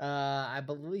 I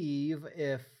believe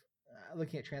if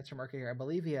looking at transfer market here, I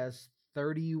believe he has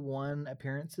 31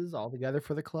 appearances altogether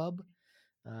for the club.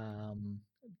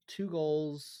 2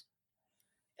 goals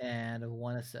and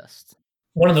 1 assist.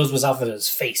 One of those was off of his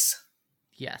face.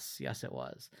 Yes, it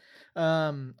was.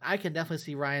 I can definitely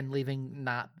see Ryan leaving,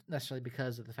 not necessarily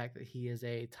because of the fact that he is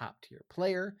a top tier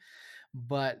player,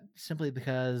 but simply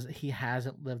because he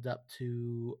hasn't lived up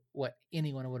to what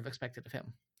anyone would have expected of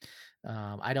him.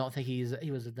 I don't think he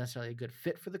was necessarily a good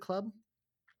fit for the club.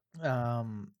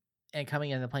 And coming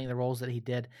in and playing the roles that he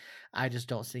did, I just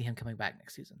don't see him coming back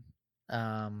next season.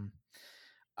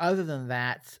 Other than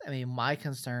that, I mean, my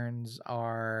concerns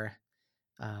are,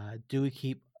 do we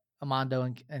keep Amando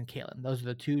and Kalen? Those are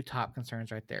the 2 top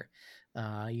concerns right there.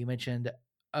 You mentioned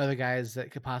other guys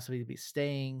that could possibly be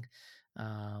staying.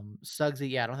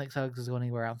 Suggsy, I don't think Suggs is going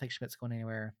anywhere. I don't think Schmidt's going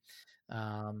anywhere.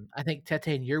 I think Tete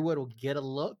and Yearwood will get a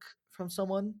look from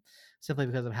someone simply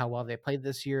because of how well they played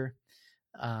this year.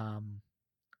 And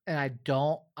I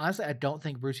don't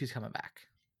think Brucey's coming back.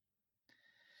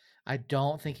 I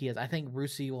don't think he is. I think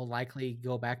Brucey will likely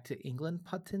go back to England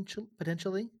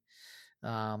potentially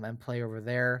and play over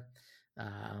there.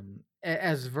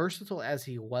 As versatile as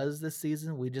he was this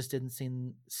season, we just didn't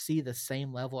see the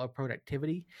same level of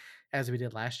productivity as we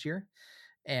did last year.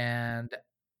 And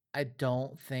I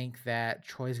don't think that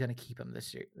Troy's going to keep him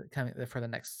this year coming for the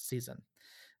next season.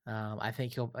 I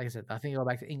think he'll go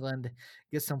back to England,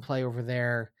 get some play over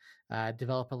there,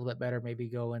 develop a little bit better, maybe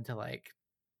go into like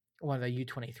one of the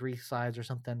U23 sides or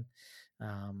something.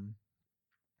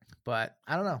 But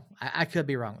I don't know. I could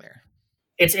be wrong there.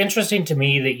 It's interesting to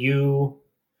me that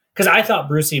because I thought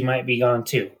Brucey might be gone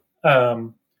too.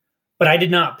 But I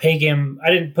did not peg him. I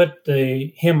didn't put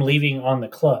him leaving on the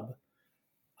club.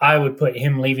 I would put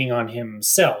him leaving on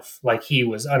himself. Like he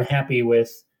was unhappy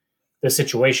with the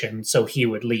situation, so he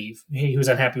would leave. He was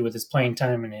unhappy with his playing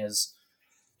time and his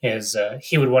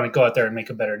he would want to go out there and make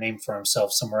a better name for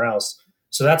himself somewhere else.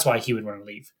 So that's why he would want to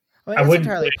leave. I mean, it's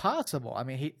entirely possible. I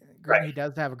mean, he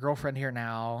does have a girlfriend here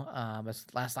now. As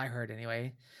last I heard,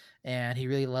 anyway, and he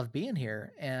really loved being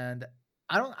here. And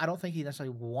I don't think he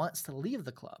necessarily wants to leave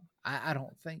the club. I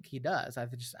don't think he does. I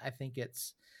think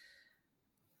it's,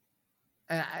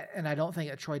 and I don't think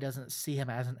that Troy doesn't see him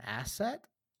as an asset.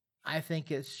 I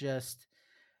think it's just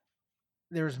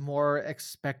there's more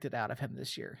expected out of him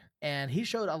this year, and he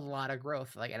showed a lot of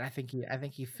growth. Like, and I think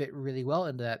he fit really well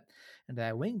into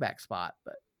that wingback spot.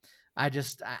 But I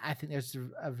think there's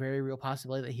a very real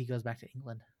possibility that he goes back to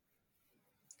England.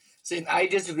 See, I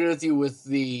disagree with you with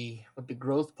the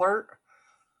growth part.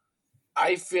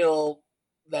 I feel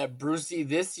that Brucey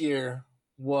this year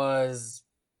was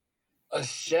a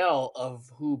shell of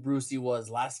who Brucey was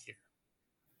last year.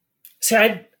 See,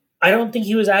 I don't think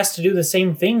he was asked to do the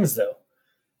same things, though.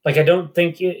 Like, I don't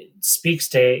think it speaks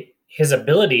to his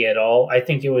ability at all. I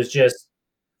think it was just,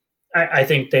 I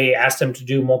think they asked him to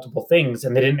do multiple things,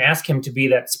 and they didn't ask him to be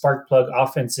that spark plug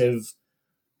offensive,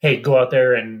 hey, go out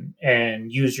there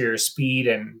and use your speed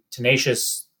and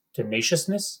tenaciousness.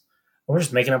 We're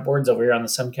just making up words over here on the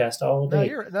Suncast all day. No,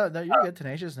 you're good.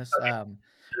 Tenaciousness. Okay.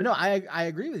 I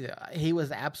agree with you. He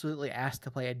was absolutely asked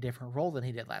to play a different role than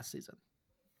he did last season.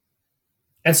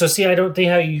 And so, see, I don't think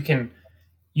how you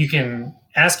can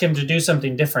ask him to do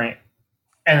something different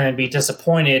and then be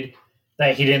disappointed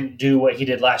that he didn't do what he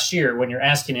did last year when you're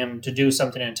asking him to do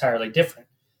something entirely different.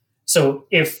 So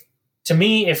if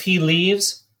he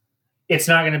leaves, it's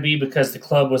not going to be because the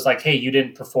club was like, hey, you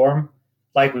didn't perform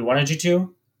like we wanted you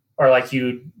to, or like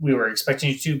we were expecting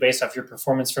you to based off your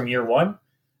performance from year one.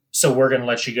 So we're going to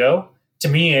let you go. To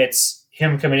me, it's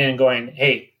him coming in and going,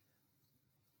 hey,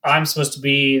 I'm supposed to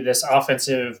be this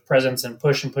offensive presence and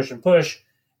push and push and push.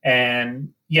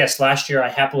 And yes, last year I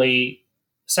happily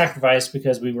sacrificed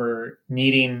because we were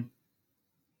needing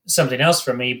something else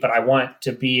from me, but I want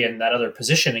to be in that other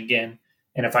position again.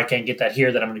 And if I can't get that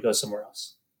here, then I'm going to go somewhere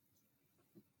else.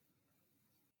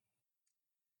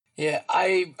 Yeah,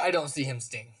 I don't see him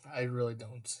staying. I really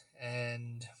don't.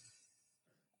 And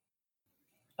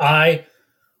I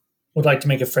would like to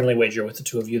make a friendly wager with the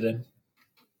two of you then.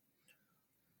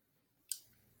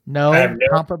 No,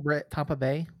 Tampa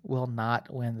Bay will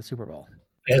not win the Super Bowl.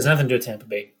 It has nothing to do with Tampa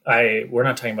Bay. We're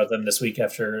not talking about them this week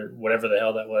after whatever the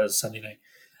hell that was Sunday night.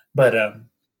 But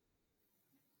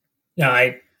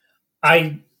I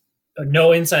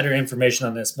no insider information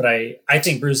on this, but I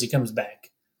think Brucey comes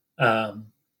back, and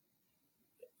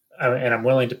I'm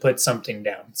willing to put something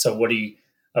down. So what do you?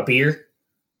 A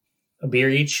beer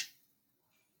each?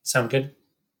 Sound good?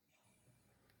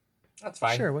 That's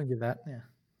fine. Sure, we can do that. Yeah.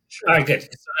 Sure. All right, good. So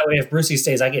that way, if Brucey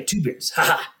stays, I get 2 beers.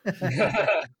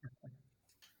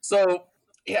 So,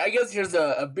 yeah, I guess here's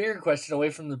a bigger question away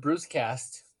from the Bruce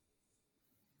cast.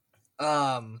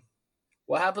 What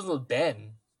happens with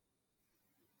Ben?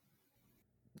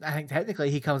 I think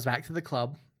technically he comes back to the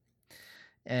club,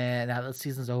 and now the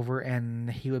season's over,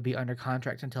 and he would be under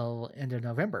contract until end of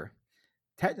November.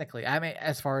 Technically, I mean,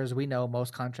 as far as we know,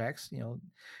 most contracts,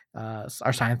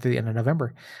 are signed through the end of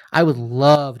November. I would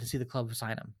love to see the club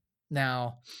sign him.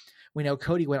 Now, we know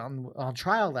Cody went on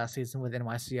trial last season with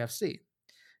NYCFC.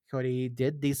 Cody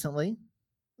did decently,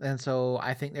 and so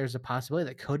I think there's a possibility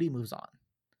that Cody moves on.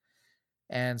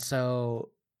 And so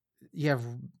you have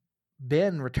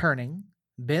Ben returning.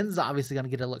 Ben's obviously going to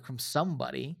get a look from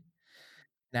somebody.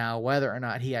 Now, whether or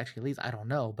not he actually leaves, I don't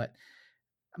know. But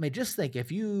I mean, just think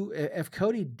if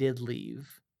Cody did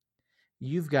leave,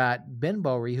 you've got Ben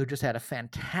Bowery, who just had a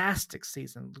fantastic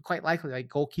season, quite likely like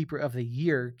goalkeeper of the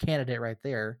year candidate right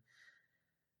there,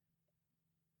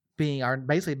 being our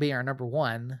number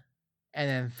one, and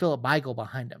then Philip Beigel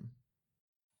behind him.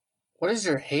 What is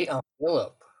your hate on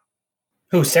Philip?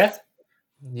 Who, Seth?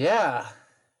 Yeah.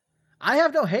 I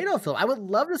have no hate on Philip. I would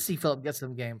love to see Philip get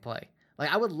some gameplay.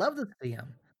 Like, I would love to see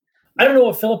him. I don't know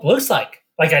what Philip looks like.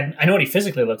 Like, I know what he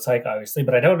physically looks like, obviously,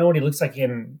 but I don't know what he looks like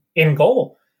in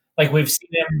goal. Like, we've seen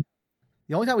him.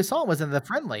 The only time we saw him was in the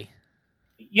friendly.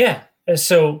 Yeah.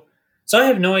 So I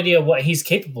have no idea what he's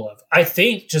capable of. I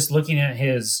think just looking at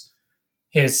his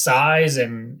size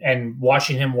and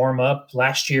watching him warm up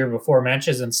last year before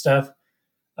matches and stuff,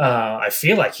 I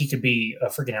feel like he could be a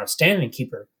freaking outstanding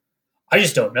keeper. I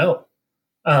just don't know.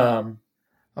 I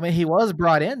mean, he was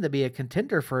brought in to be a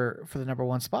contender for the number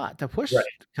one spot to push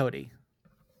Cody.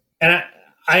 And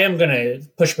I am going to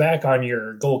push back on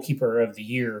your goalkeeper of the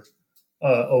year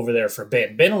over there for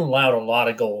Ben. Ben allowed a lot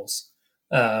of goals.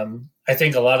 I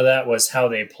think a lot of that was how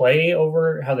they played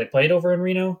over in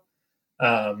Reno.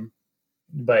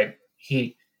 But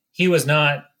he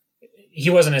wasn't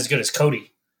as good as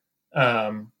Cody.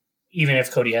 Even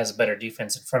if Cody has a better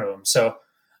defense in front of him. So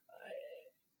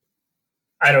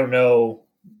I don't know.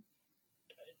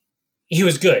 He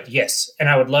was good, yes. And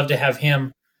I would love to have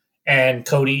him and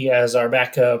Cody as our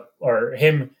backup, or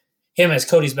him as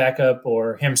Cody's backup,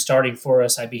 or him starting for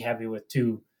us. I'd be happy with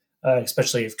too,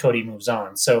 especially if Cody moves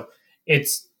on. So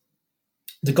it's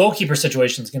the goalkeeper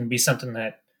situation is going to be something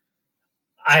that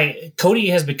Cody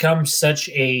has become such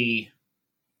a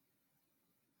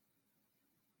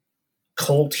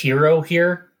cult hero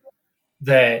here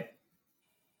that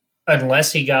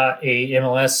unless he got a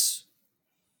MLS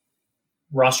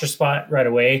roster spot right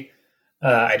away,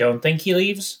 I don't think he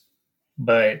leaves.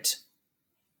 But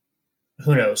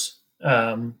who knows?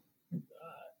 Who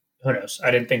knows?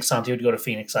 I didn't think Santi would go to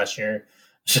Phoenix last year,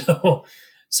 so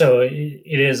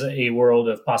it is a world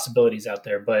of possibilities out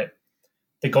there. But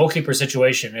the goalkeeper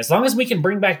situation, as long as we can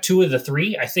bring back 2 of the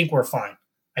 3, I think we're fine.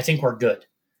 I think we're good.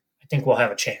 I think we'll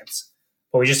have a chance.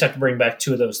 But we just have to bring back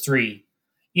 2 of those 3.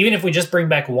 Even if we just bring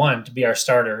back 1 to be our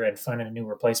starter and find a new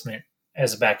replacement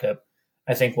as a backup,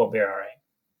 I think we'll be all right.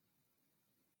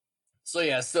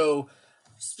 So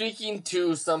speaking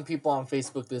to some people on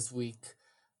Facebook this week,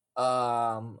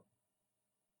 Ben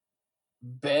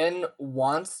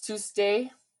wants to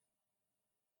stay.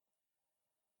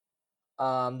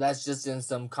 That's just in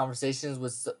some conversations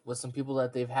with some people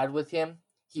that they've had with him.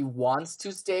 He wants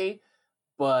to stay,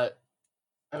 but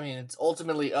I mean, it's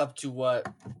ultimately up to what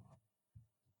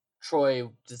Troy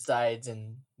decides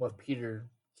and what Peter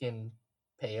can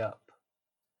pay up.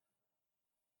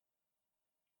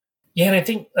 Yeah, and I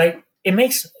think it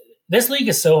makes this league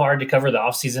is so hard to cover the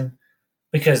offseason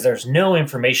because there's no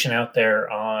information out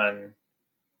there on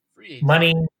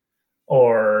money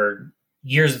or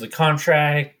years of the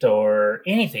contract or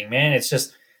anything, man. It's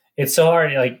so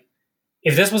hard. Like,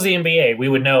 if this was the NBA, we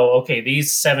would know, okay,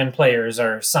 these 7 players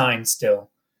are signed still,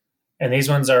 and these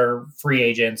ones are free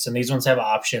agents, and these ones have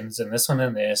options, and this one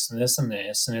and this and this and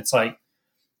this. And it's like,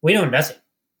 we know nothing.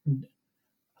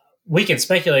 We can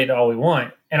speculate all we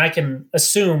want, and I can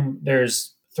assume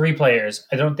there's 3 players.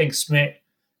 I don't think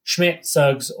Schmidt,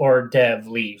 Suggs, or Dev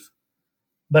leave.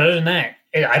 But other than that,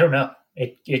 I don't know.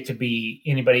 It could be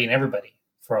anybody and everybody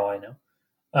for all I know.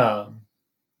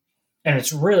 And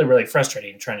it's really, really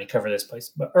frustrating trying to cover this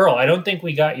place. But Earl, I don't think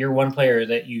we got your one player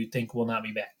that you think will not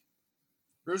be back.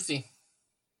 Brucey.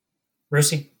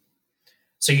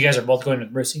 So you guys are both going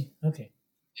with Brucey? Okay.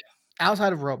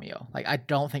 Outside of Romeo, like, I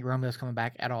don't think Romeo's coming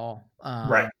back at all.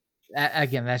 Right.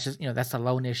 Again, that's just, that's a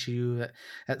loan issue.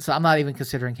 So I'm not even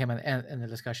considering him in the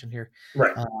discussion here.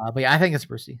 Right. But yeah, I think it's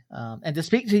Brucey. And to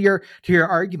speak to your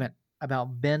argument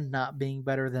about Ben not being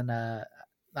better than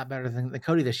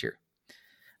Cody this year.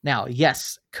 Now,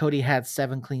 yes, Cody had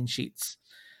 7 clean sheets.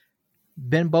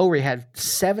 Ben Bowry had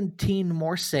 17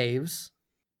 more saves,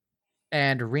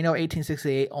 and Reno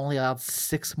 1868 only allowed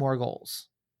 6 more goals.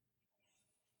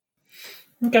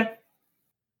 Okay.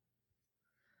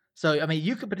 So, I mean,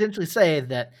 you could potentially say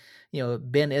that,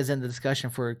 Ben is in the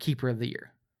discussion for Keeper of the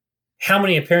Year. How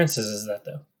many appearances is that,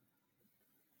 though?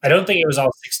 I don't think it was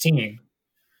all 16.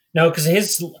 No, because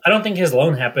I don't think his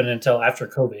loan happened until after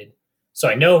COVID. So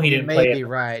I know he didn't play. Maybe,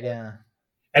 right, yeah.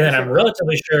 And then I'm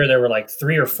relatively sure there were like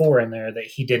 3 or 4 in there that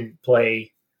he didn't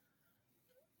play.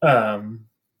 He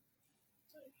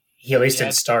at least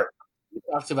didn't start. We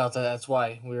talked about that. That's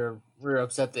why we were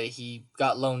upset that he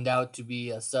got loaned out to be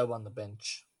a sub on the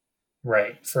bench.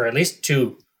 Right, for at least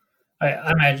 2,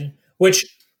 I imagine. Which,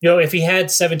 if he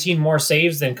had 17 more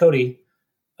saves than Cody,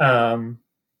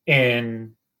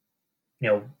 in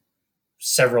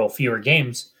several fewer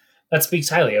games, that speaks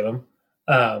highly of him.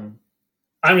 I'm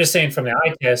just saying, from the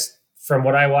eye test, from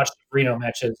what I watched Reno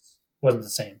matches, wasn't the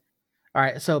same. All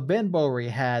right, so Ben Bowry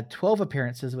had 12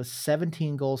 appearances with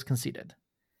 17 goals conceded.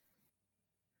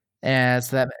 And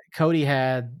so that Cody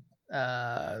had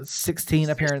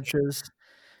 16 appearances.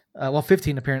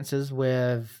 15 appearances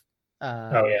with.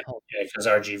 Because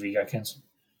RGV got canceled.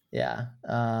 Yeah.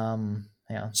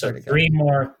 So 3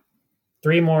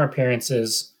 more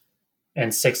appearances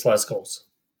and 6 less goals.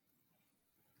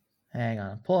 Hang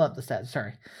on, pull up the stats.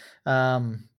 Sorry.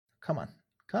 Come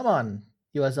on,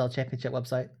 USL Championship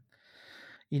website.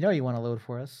 You know you want to load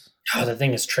for us. Oh, the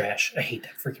thing is trash. I hate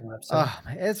that freaking website. Oh,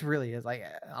 man, it really is. Like,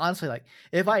 honestly, like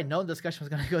if I had known the discussion was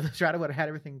going to go this route, I would have had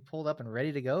everything pulled up and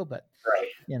ready to go. But Right.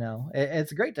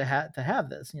 it's great to have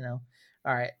this.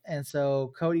 All right, and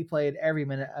so Cody played every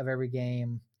minute of every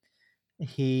game.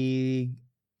 He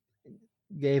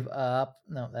gave up.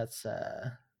 No, that's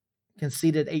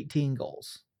conceded 18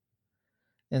 goals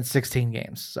in 16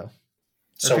 games. So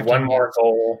one more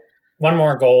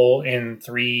goal in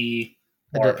 3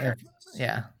 more appearances.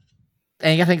 Yeah.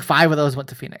 And I think 5 of those went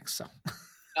to Phoenix. So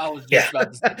I was just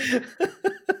about to say.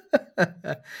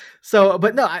 So,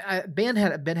 but no, Ben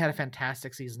had a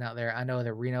fantastic season out there. I know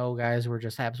the Reno guys were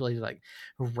just absolutely like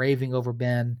raving over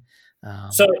Ben.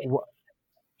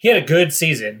 He had a good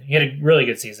season. He had a really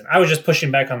good season. I was just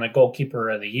pushing back on the goalkeeper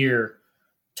of the year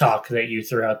talk that you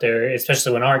threw out there,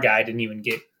 especially when our guy didn't even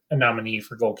get a nominee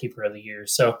for goalkeeper of the year.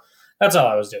 So that's all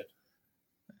I was doing.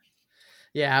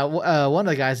 Yeah, one of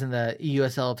the guys in the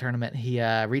EUSL tournament, he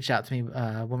reached out to me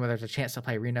when there's a chance to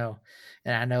play Reno,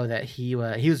 and I know that he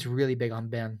was really big on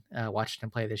Ben, watching him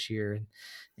play this year,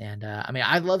 and I mean,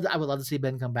 I would love to see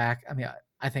Ben come back. I mean,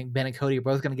 I think Ben and Cody are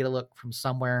both going to get a look from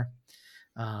somewhere.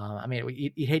 I mean,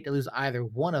 you'd hate to lose either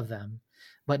one of them,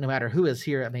 but no matter who is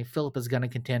here, I mean, Philip is going to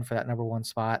contend for that number 1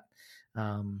 spot,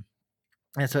 and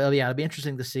so yeah, it'll be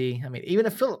interesting to see. I mean, even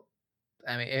if Philip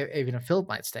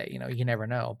might stay, you never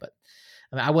know, but.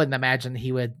 I mean, I wouldn't imagine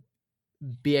he would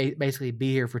basically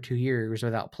be here for 2 years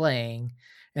without playing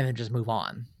and then just move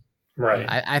on. Right.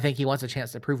 I think he wants a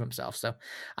chance to prove himself. So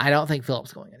I don't think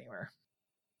Philip's going anywhere.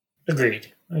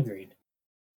 Agreed.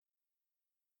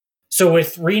 So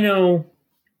with Reno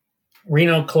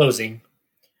closing,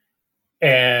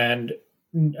 and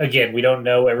again, we don't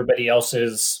know everybody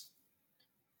else's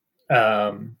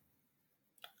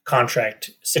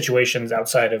contract situations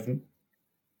outside of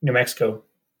New Mexico.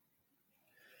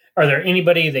 Are there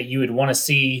anybody that you would want to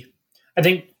see? I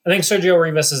think Sergio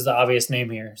Rivas is the obvious name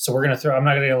here. So I'm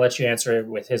not going to let you answer it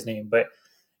with his name, but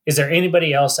is there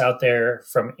anybody else out there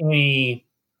from any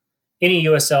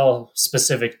USL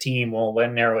specific team? We'll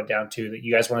narrow it down to that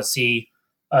you guys want to see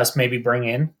us maybe bring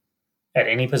in at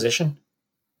any position.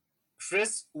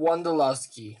 Chris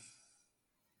Wondolowski.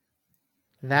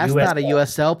 That's USL. Not a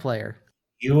USL player.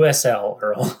 USL,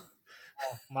 Earl.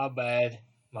 Oh, my bad.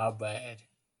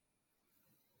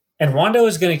 And Wando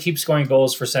is going to keep scoring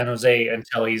goals for San Jose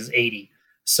until he's 80.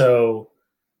 So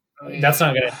that's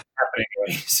not going to happen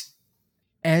anyways.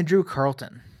 Andrew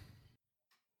Carlton.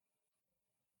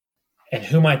 And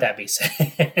who might that be?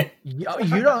 You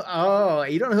don't know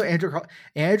who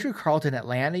Andrew Carlton,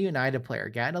 Atlanta United player,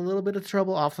 got in a little bit of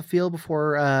trouble off the field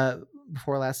before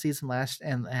last season,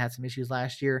 and had some issues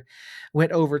last year.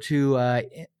 Went over to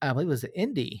I believe it was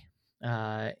Indy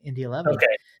 11.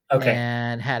 Okay.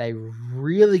 And had a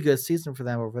really good season for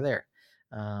them over there.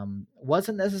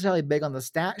 Wasn't necessarily big on the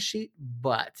stat sheet,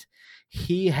 but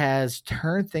he has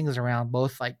turned things around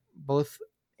both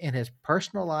in his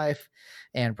personal life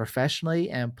and professionally,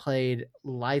 and played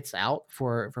lights out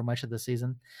for much of the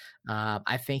season.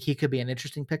 I think he could be an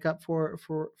interesting pickup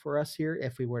for us here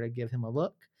if we were to give him a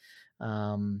look.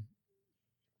 And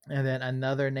then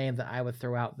another name that I would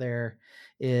throw out there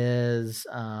is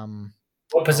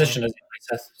what position is he?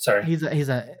 Sorry, he's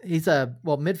a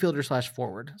midfielder /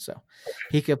 forward, so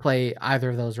he could play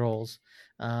either of those roles.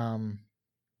 Another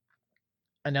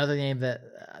name that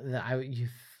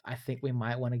I think we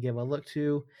might want to give a look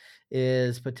to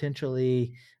is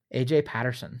potentially AJ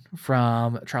Patterson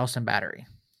from Charleston Battery.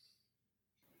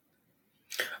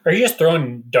 Are you just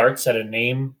throwing darts at a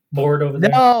name board over there?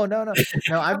 No.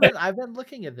 I've been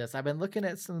looking at this. I've been looking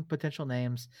at some potential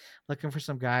names, looking for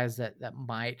some guys that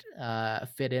might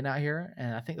fit in out here,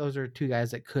 and I think those are 2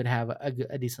 guys that could have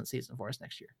a decent season for us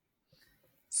next year.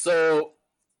 So,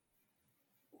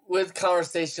 with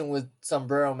conversation with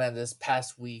Sombrero Man this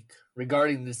past week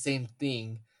regarding the same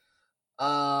thing,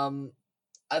 I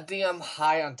think I'm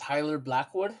high on Tyler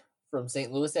Blackwood from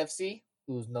St. Louis FC,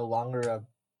 who's no longer a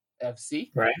FC.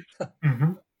 Right.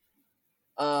 Mm-hmm.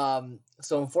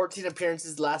 So in 14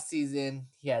 appearances last season,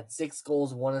 he had 6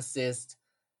 goals, 1 assist,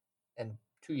 and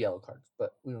 2 yellow cards,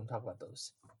 but we don't talk about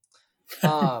those.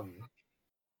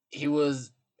 He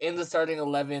was in the starting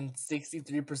 11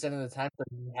 63% of the time, but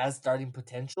he has starting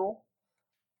potential.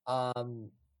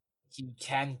 He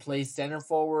can play center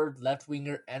forward, left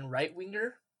winger, and right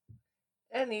winger,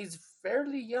 and he's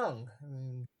fairly young. I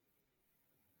mean,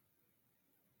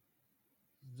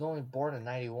 he was only born in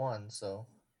 91, so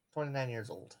 29 years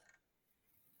old.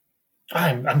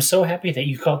 I'm so happy that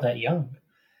you called that young.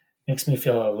 Makes me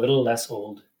feel a little less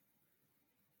old.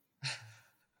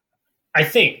 I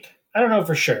don't know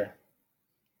for sure,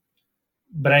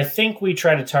 but I think we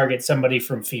try to target somebody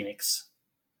from Phoenix,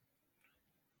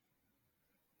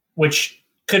 which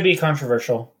could be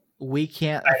controversial. We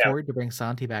can't I know. afford to bring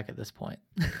Santi back at this point.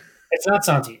 It's not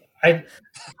Santi.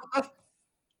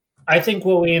 I think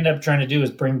what we end up trying to do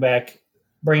is bring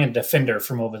a defender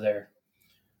from over there.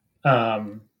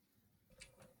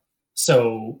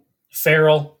 So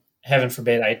Farrell, heaven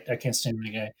forbid, I can't stand the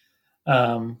guy.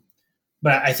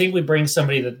 But I think we bring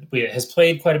somebody that has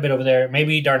played quite a bit over there.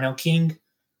 Maybe Darnell King,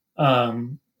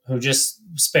 who just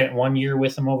spent 1 year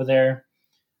with him over there.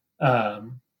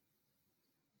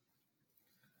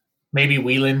 Maybe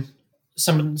Whelan,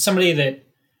 somebody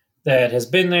that has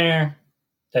been there,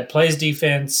 that plays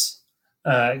defense.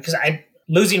 Because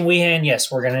losing Weehan,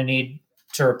 yes, we're going to need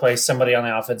to replace somebody on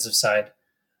the offensive side.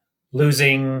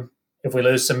 If we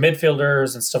lose some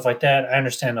midfielders and stuff like that, I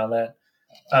understand all that.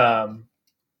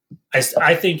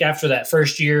 I think after that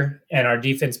first year and our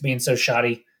defense being so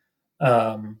shoddy,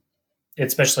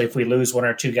 especially if we lose one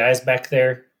or two guys back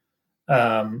there,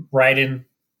 Ryden,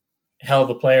 hell of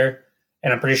a player,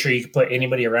 and I'm pretty sure you could put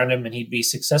anybody around him and he'd be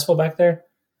successful back there.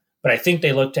 But I think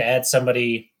they look to add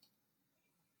somebody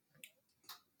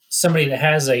that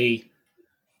has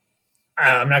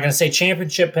I'm not going to say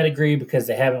championship pedigree because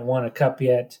they haven't won a cup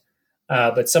yet,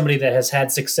 but somebody that has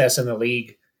had success in the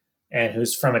league and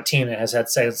who's from a team that has had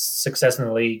success in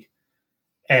the league.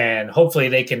 And hopefully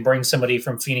they can bring somebody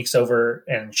from Phoenix over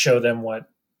and show them what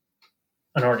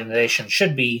an organization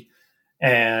should be.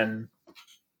 And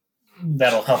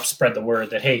that'll help spread the word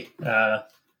that, hey,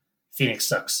 Phoenix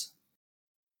sucks.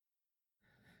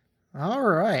 All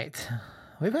right.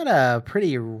 We've had a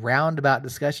pretty roundabout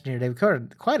discussion here today. We've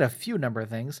covered quite a few number of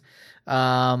things.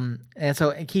 And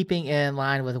so keeping in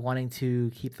line with wanting to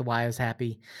keep the wives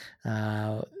happy,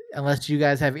 unless you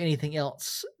guys have anything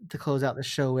else to close out the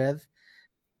show with.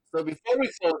 So before we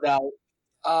close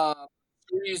out,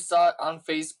 you saw it on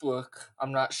Facebook.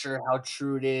 I'm not sure how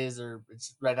true it is, or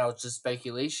right now it's just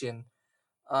speculation.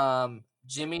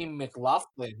 Jimmy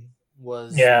McLaughlin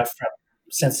was from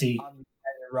Cincy on the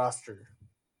roster.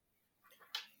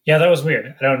 Yeah, that was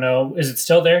weird. I don't know. Is it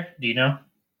still there? Do you know?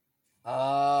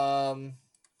 I'll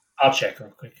check real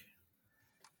quick.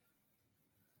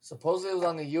 Supposedly it was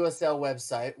on the USL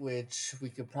website, which we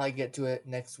could probably get to it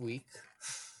next week.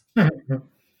 Didn't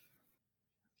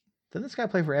this guy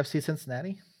play for FC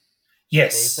Cincinnati?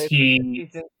 Yes, he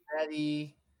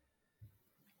Cincinnati.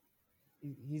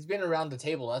 He's been around the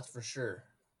table, that's for sure.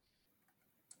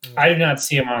 I do not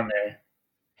see him on there.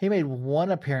 He made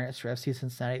one appearance for FC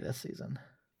Cincinnati this season.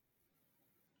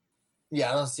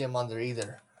 Yeah, I don't see him on there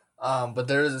either. But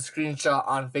there is a screenshot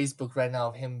on Facebook right now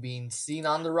of him being seen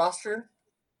on the roster.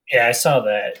 Yeah, I saw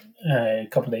that a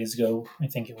couple days ago. I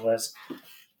think it was.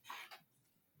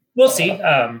 We'll see.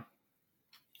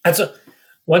 That's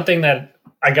one thing that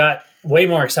I got way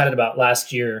more excited about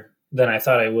last year than I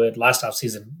thought I would last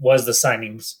offseason was the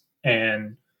signings.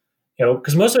 And,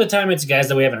 because most of the time it's guys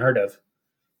that we haven't heard of.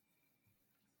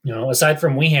 Aside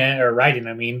from Weehan or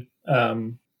Ryden,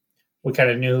 we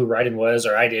kind of knew who Ryden was,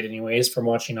 or I did anyways, from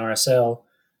watching RSL.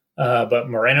 But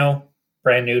Moreno,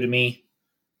 brand new to me.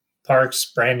 Parks,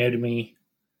 brand new to me.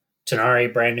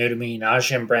 Tenari, brand new to me.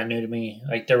 Najim, brand new to me.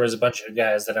 Like, there was a bunch of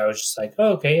guys that I was just like,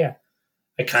 oh, okay, yeah.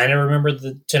 I kind of remember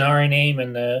the Tenari name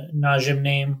and the Najim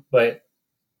name, but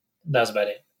that was about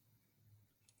it.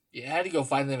 You had to go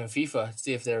find them in FIFA,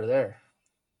 see if they were there.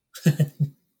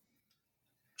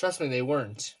 Trust me, they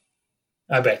weren't.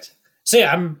 I bet. So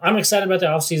yeah, I'm excited about the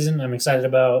offseason. I'm excited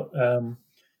about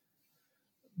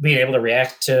being able to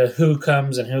react to who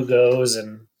comes and who goes,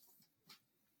 and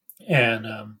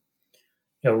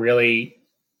really,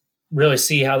 really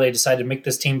see how they decide to make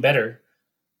this team better.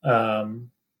 And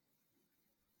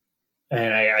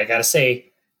I gotta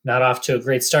say, not off to a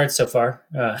great start so far.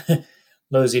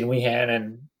 Losing Weehan,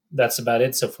 and that's about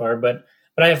it so far. But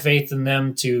I have faith in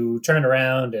them to turn it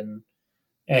around and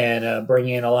bring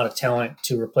in a lot of talent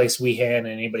to replace Weehan and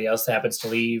anybody else that happens to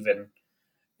leave,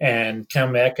 and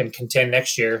come back and contend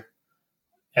next year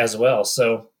as well.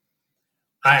 So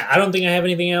I don't think I have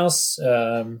anything else.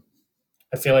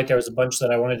 I feel like there was a bunch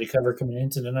that I wanted to cover coming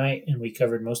into tonight, and we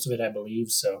covered most of it, I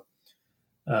believe. So,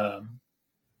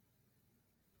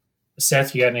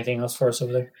 Seth, you got anything else for us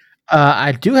over there?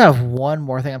 I do have one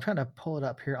more thing. I'm trying to pull it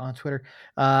up here on Twitter.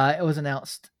 It was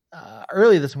announced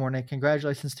early this morning.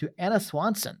 Congratulations to Anna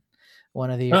Swanson,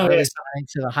 one of the early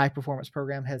signings to the high performance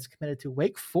program, has committed to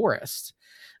Wake Forest,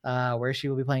 where she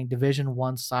will be playing Division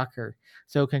I soccer.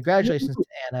 So congratulations to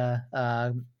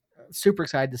Anna. Super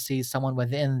excited to see someone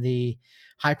within the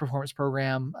high performance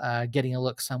program getting a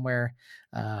look somewhere.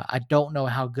 I don't know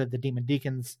how good the Demon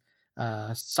Deacons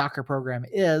soccer program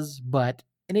is, but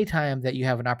anytime that you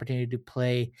have an opportunity to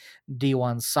play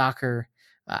D1 soccer,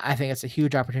 I think it's a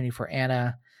huge opportunity for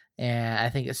Anna. And I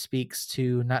think it speaks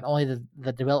to not only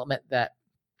the development that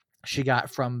she got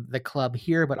from the club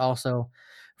here, but also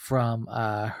from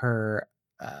her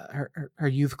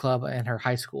youth club and her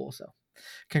high school. So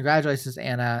congratulations,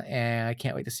 Anna, and I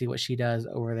can't wait to see what she does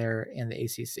over there in the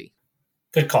ACC.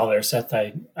 Good call there, Seth.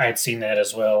 I had seen that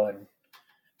as well,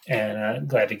 and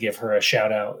glad to give her a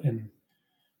shout out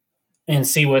and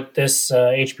see what this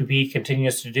HPP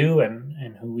continues to do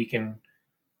and who we can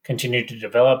continue to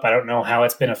develop. I don't know how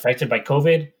it's been affected by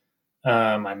COVID.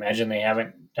 I imagine they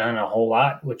haven't done a whole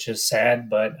lot, which is sad,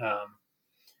 but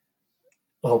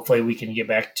hopefully we can get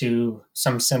back to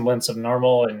some semblance of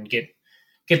normal and get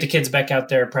the kids back out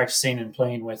there practicing and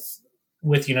playing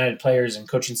with United players and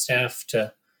coaching staff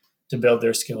to build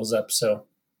their skills up. So,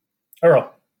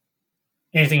 Earl,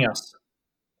 anything else?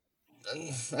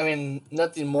 I mean,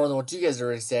 nothing more than what you guys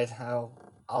already said.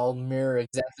 I'll mirror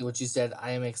exactly what you said.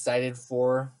 I am excited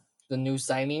for the new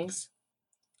signings,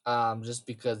 just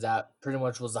because that pretty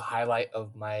much was the highlight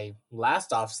of my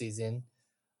last off season,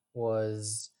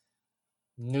 was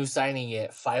new signing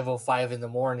at 5:05 in the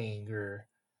morning or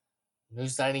new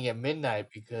signing at midnight,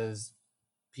 because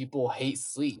people hate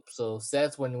sleep. So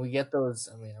Seth, when we get those,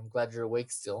 I mean, I'm glad you're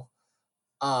awake still.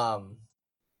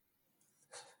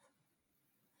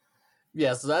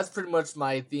 Yeah, so that's pretty much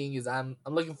my thing. Is I'm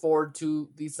looking forward to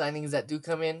these signings that do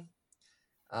come in.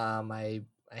 I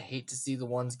hate to see the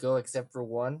ones go, except for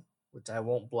one, which I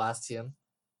won't blast him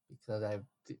because I've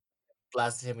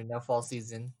blasted him enough all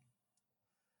season.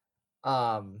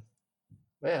 But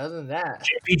yeah, other than that,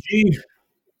 JPG.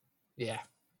 yeah,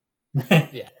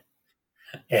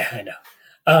 yeah, I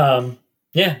know.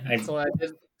 Yeah, so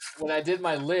when I did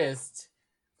my list,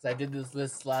 because I did this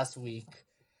list last week.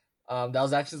 That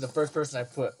was actually the first person I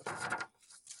put.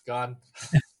 Gone.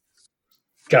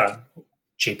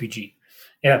 JPG.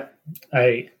 Yeah,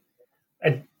 I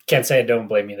can't say I don't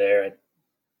blame you there.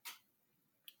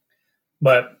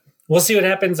 But we'll see what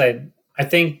happens. I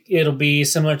think it'll be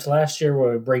similar to last year,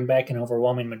 where we bring back an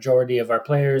overwhelming majority of our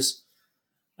players,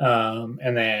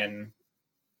 and then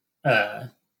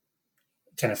kind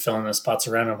of filling the spots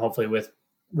around them, hopefully with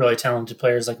really talented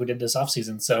players like we did this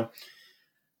offseason. So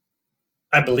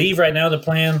I believe right now the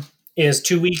plan is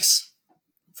 2 weeks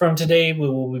from today we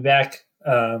will be back.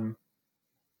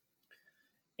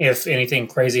 If anything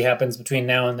crazy happens between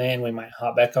now and then, we might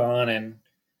hop back on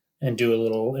and do a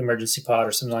little emergency pod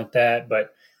or something like that.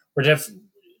 But we're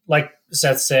like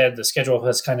Seth said, the schedule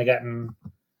has kind of gotten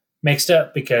mixed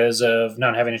up because of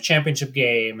not having a championship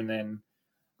game and then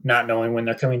not knowing when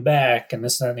they're coming back and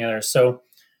this, that, and the other. So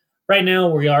right now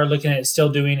we are looking at still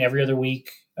doing every other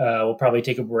week. We'll probably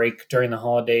take a break during the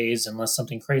holidays unless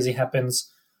something crazy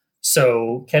happens.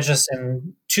 So catch us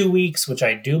in 2 weeks, which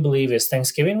I do believe is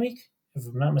Thanksgiving week, if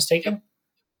I'm not mistaken.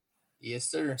 Yes,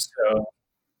 sir. So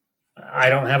I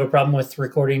don't have a problem with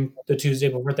recording the Tuesday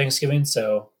before Thanksgiving.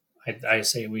 So I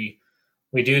say we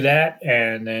do that,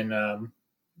 and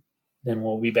then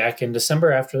we'll be back in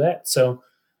December after that. So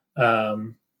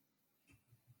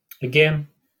again,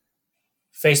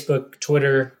 Facebook,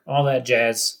 Twitter, all that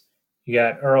jazz. You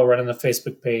got Earl running the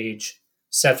Facebook page,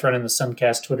 Seth running the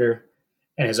Suncast Twitter,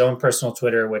 and his own personal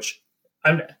Twitter, which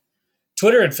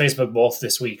Twitter and Facebook both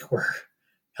this week were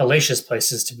hellacious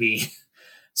places to be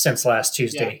since last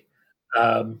Tuesday.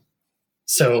 Yeah.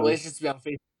 So hellacious to be on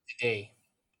Facebook today.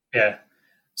 Yeah.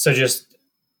 So just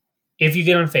if you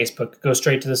get on Facebook, go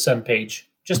straight to the Sun page.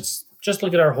 Just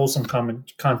look at our wholesome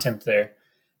content there.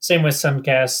 Same with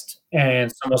Suncast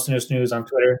and Somos News on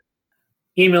Twitter.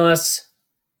 Email us.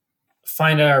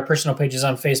 Find our personal pages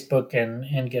on Facebook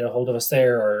and get a hold of us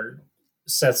there, or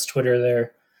Seth's Twitter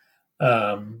there.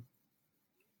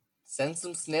 Send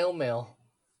some snail mail.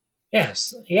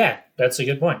 Yes. Yeah, that's a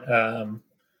good point.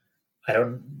 I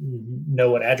don't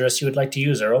know what address you would like to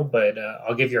use, Earl, but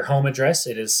I'll give your home address.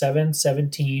 It is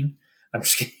 717. I'm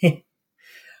just kidding.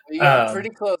 Yeah, pretty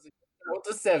close. With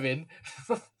the 7.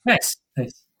 Nice.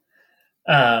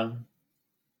 And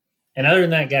other than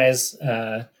that, guys,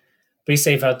 be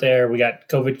safe out there. We got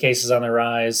COVID cases on the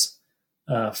rise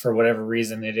for whatever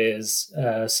reason it is.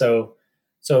 So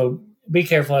be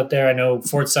careful out there. I know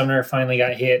Fort Sumner finally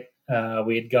got hit.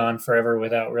 We had gone forever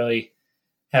without really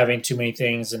having too many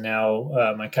things, and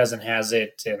now my cousin has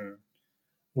it, and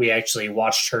we actually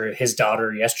watched his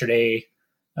daughter yesterday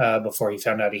before he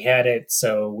found out he had it.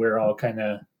 So we're all kind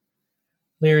of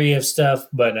leery of stuff,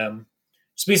 but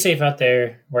just be safe out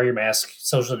there. Wear your mask,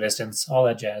 social distance, all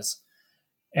that jazz.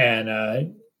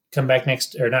 And come back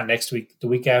not next week, the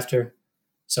week after.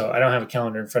 So I don't have a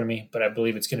calendar in front of me, but I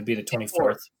believe it's going to be the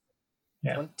 24th.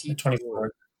 Yeah, the 24th.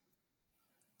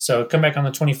 So come back on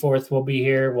the 24th. We'll be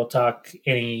here. We'll talk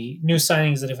any new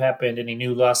signings that have happened, any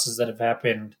new losses that have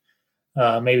happened,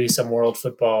 maybe some world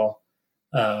football.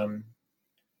 Because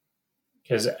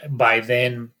by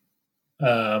then,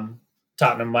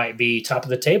 Tottenham might be top of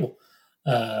the table.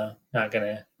 Wasn't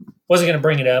gonna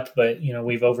bring it up, but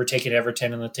we've overtaken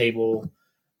Everton on the table.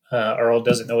 Earl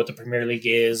doesn't know what the Premier League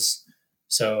is,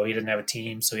 so he doesn't have a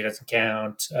team, so he doesn't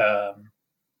count.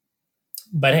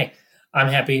 But hey, I'm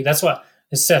happy. That's what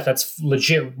Seth. That's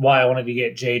legit why I wanted to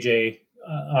get JJ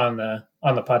on the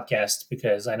podcast,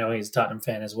 because I know he's a Tottenham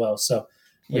fan as well. So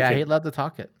he'd love to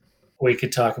talk it. We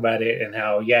could talk about it and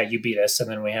how you beat us and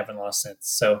then we haven't lost since.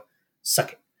 So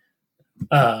suck it.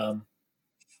 But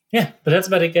that's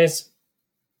about it, guys.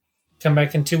 Come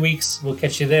back in 2 weeks. We'll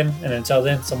catch you then. And until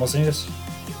then, Somos Unidos.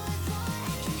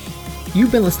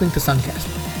 You've been listening to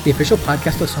Suncast, the official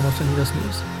podcast of Somos Unidos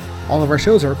News. All of our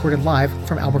shows are recorded live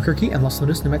from Albuquerque and Los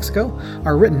Lunas, New Mexico,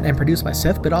 are written and produced by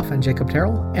Seth Bidoff and Jacob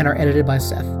Terrell, and are edited by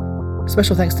Seth.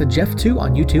 Special thanks to Jeff2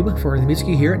 on YouTube for the music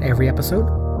you hear in every episode.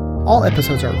 All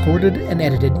episodes are recorded and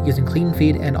edited using Clean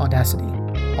Feed and Audacity.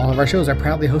 All of our shows are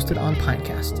proudly hosted on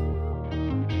Pinecast.